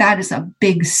me, that is a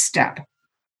big step.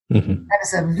 Mm-hmm. That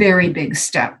is a very big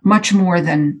step, much more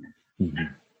than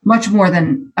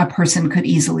a person could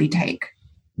easily take.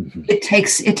 Mm-hmm. It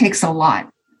takes a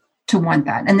lot to want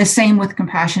that. And the same with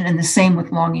compassion, and the same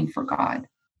with longing for God.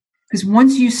 Because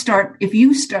if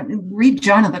you start, read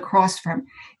John of the Cross for him,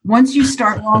 once you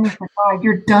start longing for God,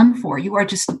 you're done for. You are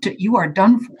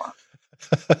done for.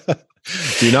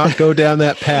 Do not go down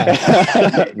that path.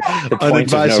 The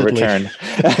point of no return.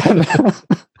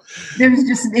 There's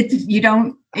just,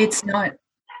 it's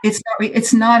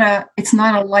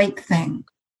not a light thing.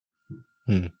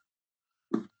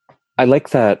 I like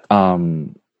that.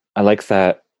 I like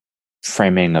that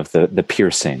framing of the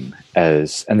piercing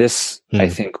and this, I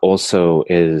think, also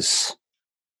is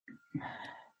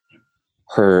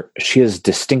she is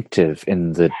distinctive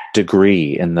in the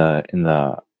degree, in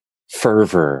the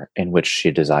fervor in which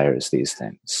she desires these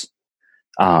things.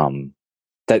 I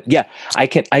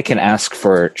can ask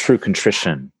for true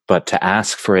contrition, but to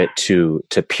ask for it to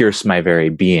pierce my very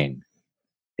being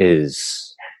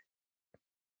is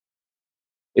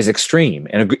extreme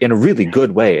in a really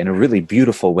good way, in a really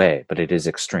beautiful way, but it is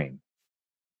extreme.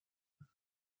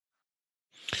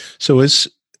 So is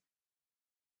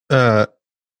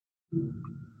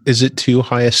it too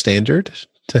high a standard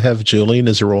to have Julian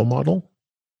as a role model?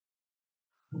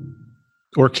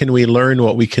 Or can we learn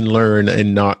what we can learn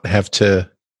and not have to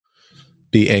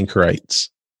be anchorites?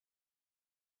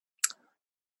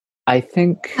 I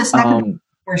think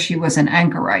where she was an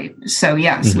anchorite. So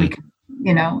yes, we can,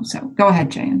 so go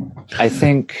ahead, Jane. I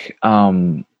think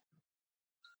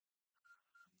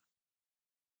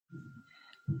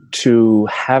to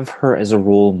have her as a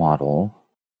role model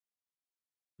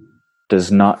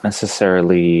does not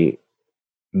necessarily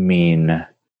mean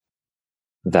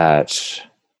that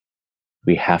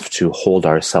we have to hold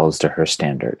ourselves to her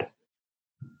standard.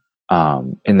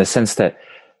 In the sense that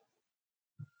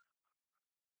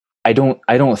I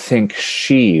don't think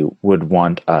she would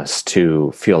want us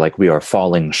to feel like we are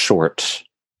falling short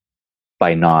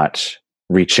by not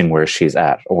reaching where she's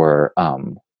at, or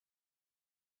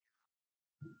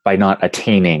by not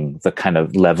attaining the kind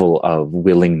of level of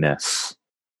willingness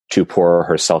to pour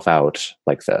herself out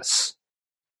like this.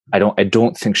 I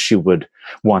don't think she would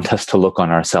want us to look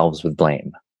on ourselves with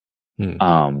blame.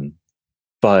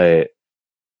 But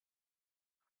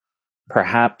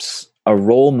perhaps a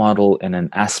role model in an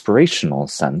aspirational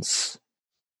sense,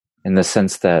 in the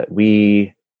sense that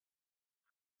in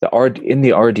the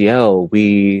RDL,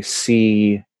 we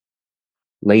see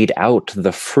laid out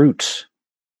the fruit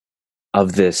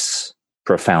of this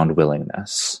profound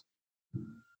willingness.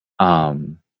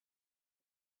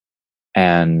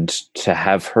 And to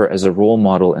have her as a role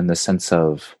model in the sense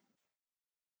of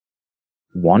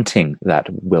wanting that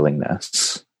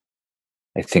willingness,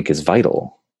 I think, is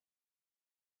vital.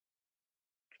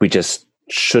 We just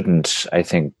shouldn't, I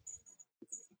think,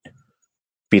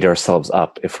 beat ourselves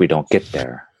up if we don't get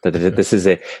there. This is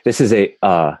a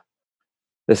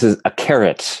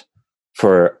carrot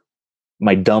for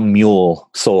my dumb mule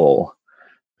soul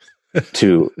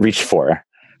to reach for,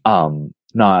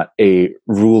 not a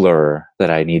ruler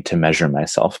that I need to measure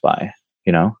myself by.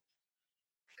 Good.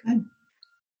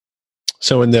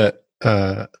 So in the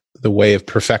Way of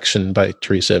Perfection by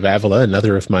Teresa of Avila,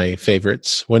 another of my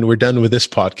favorites. When we're done with this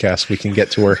podcast, we can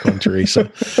get to work on Teresa.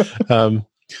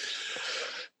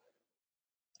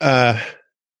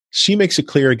 She makes it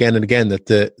clear again and again that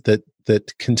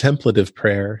that contemplative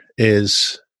prayer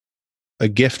is a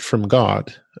gift from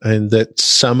God, and that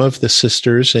some of the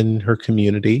sisters in her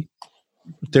community,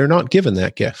 they're not given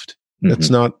that gift.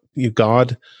 That's not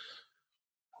God.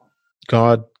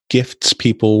 God gifts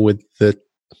people with the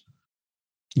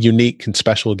unique and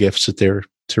special gifts that they're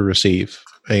to receive.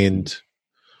 And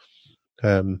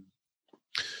that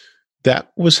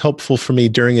was helpful for me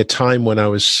during a time when I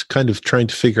was kind of trying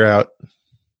to figure out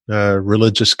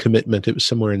religious commitment. It was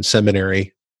somewhere in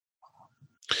seminary.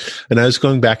 And I was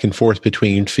going back and forth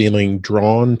between feeling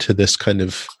drawn to this kind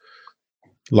of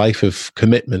life of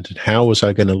commitment, and how was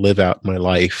I going to live out my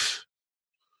life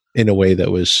in a way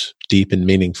that was deep and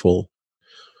meaningful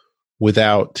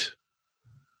without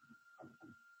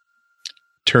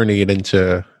turning it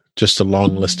into just a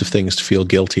long list of things to feel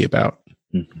guilty about.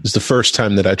 It's the first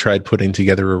time that I tried putting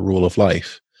together a rule of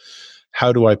life.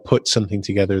 How do I put something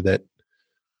together that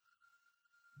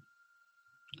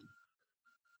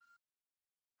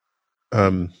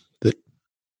that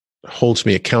holds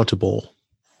me accountable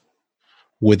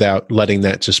without letting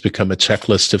that just become a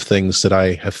checklist of things that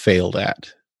I have failed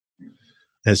at?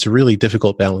 And it's a really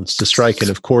difficult balance to strike. And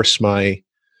of course, my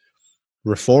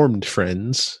Reformed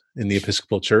friends in the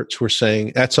Episcopal Church were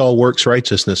saying, that's all works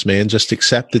righteousness, man. Just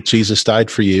accept that Jesus died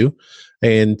for you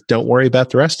and don't worry about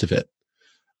the rest of it.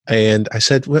 And I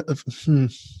said, well,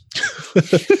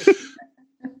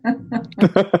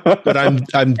 but I'm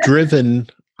driven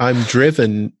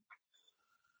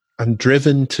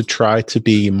to try to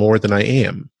be more than I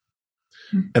am.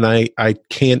 And I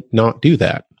can't not do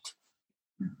that.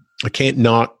 I can't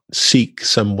not seek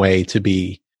some way to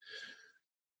be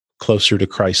closer to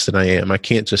Christ than I am. I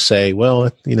can't just say,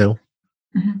 well,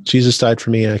 Jesus died for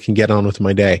me, I can get on with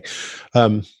my day.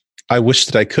 I wish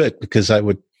that I could, because I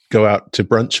would go out to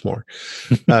brunch more.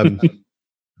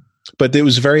 But it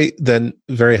was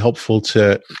very helpful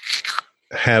to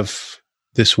have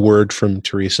this word from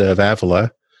Teresa of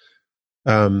Avila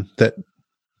that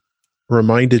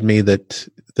reminded me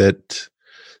that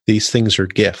these things are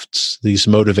gifts. These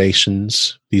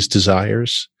motivations, these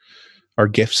desires are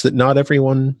gifts that not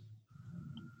everyone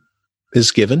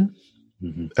is given.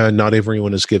 Not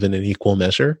everyone is given in equal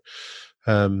measure.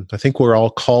 I think we're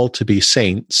all called to be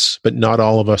saints, but not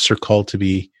all of us are called to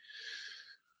be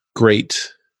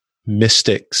great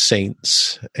mystic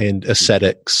saints and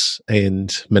ascetics and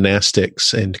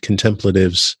monastics and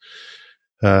contemplatives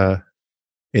in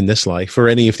this life, or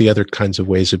any of the other kinds of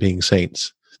ways of being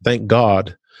saints. Thank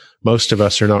God most of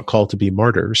us are not called to be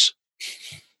martyrs,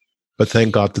 but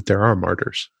thank God that there are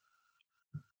martyrs.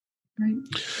 Right.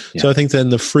 So I think then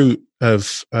the fruit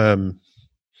of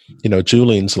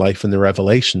Julian's life and the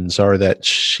revelations are that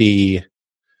she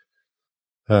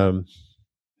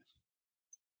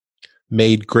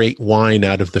made great wine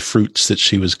out of the fruits that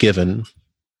she was given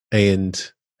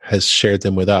and has shared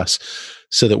them with us,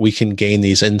 so that we can gain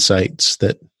these insights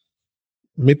that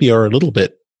maybe are a little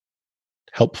bit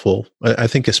helpful. I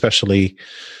think especially,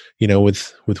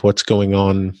 with what's going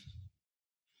on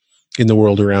in the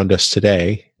world around us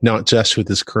today, not just with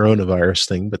this coronavirus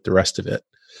thing, but the rest of it,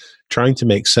 trying to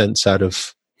make sense out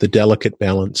of the delicate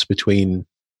balance between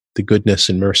the goodness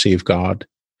and mercy of God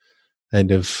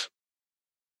and of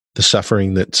the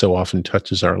suffering that so often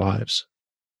touches our lives.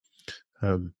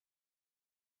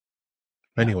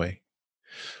 Anyway,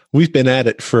 we've been at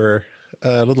it for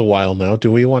a little while now.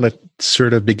 Do we want to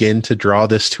sort of begin to draw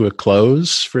this to a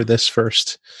close for this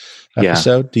first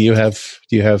episode? Yeah. Do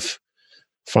you have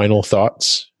final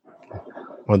thoughts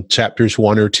on chapters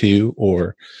 1 or 2,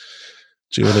 or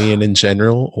Julian in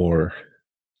general, or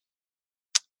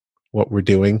what we're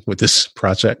doing with this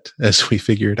project as we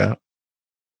figure it out?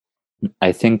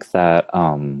 I think that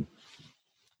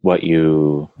what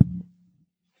you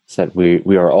said,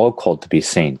 we are all called to be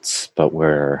saints, but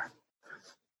we're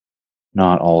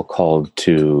not all called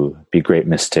to be great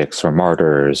mystics or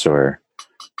martyrs, or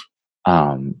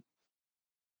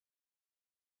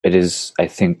it is, I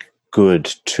think,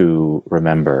 good to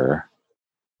remember,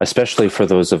 especially for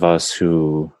those of us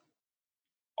who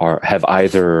have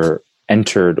either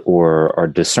entered or are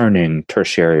discerning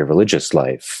tertiary religious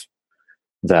life,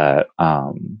 that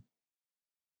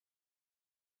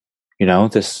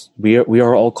we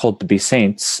are all called to be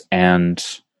saints,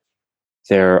 and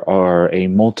there are a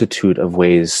multitude of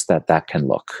ways that can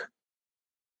look.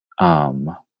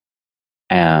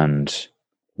 And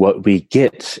what we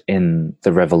get in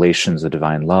the revelations of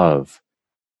divine love,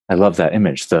 I love that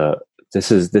image.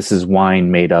 This is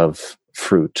wine made of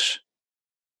fruit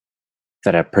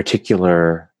that a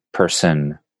particular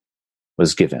person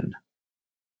was given.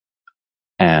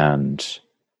 And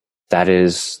that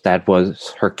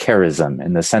was her charism,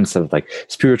 in the sense of like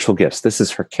spiritual gifts. This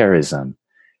is her charism.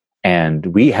 And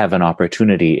we have an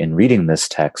opportunity in reading this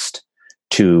text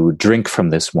to drink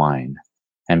from this wine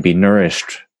and be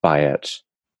nourished by it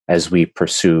as we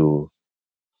pursue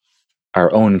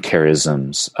our own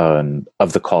charisms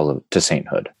of the call to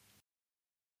sainthood.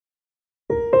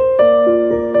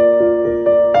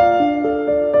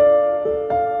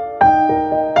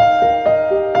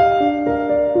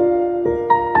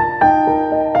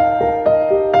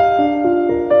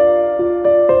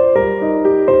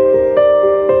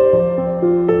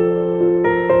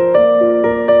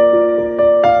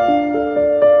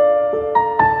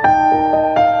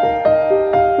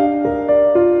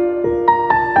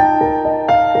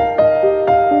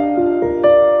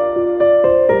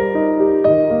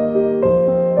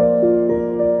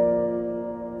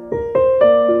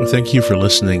 Thank you for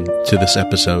listening to this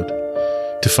episode.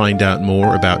 To find out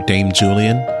more about Dame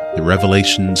Julian, the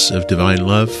revelations of divine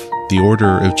love, the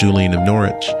Order of Julian of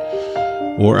Norwich,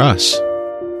 or us,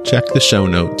 check the show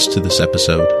notes to this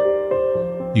episode.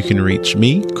 You can reach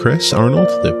me, Chris Arnold,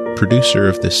 the producer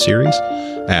of this series,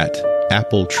 at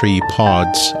Apple Tree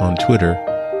Pods on Twitter,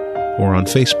 or on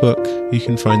Facebook, you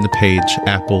can find the page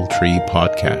Apple Tree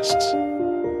Podcasts.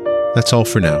 That's all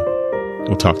for now.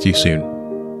 We'll talk to you soon.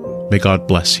 May God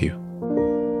bless you.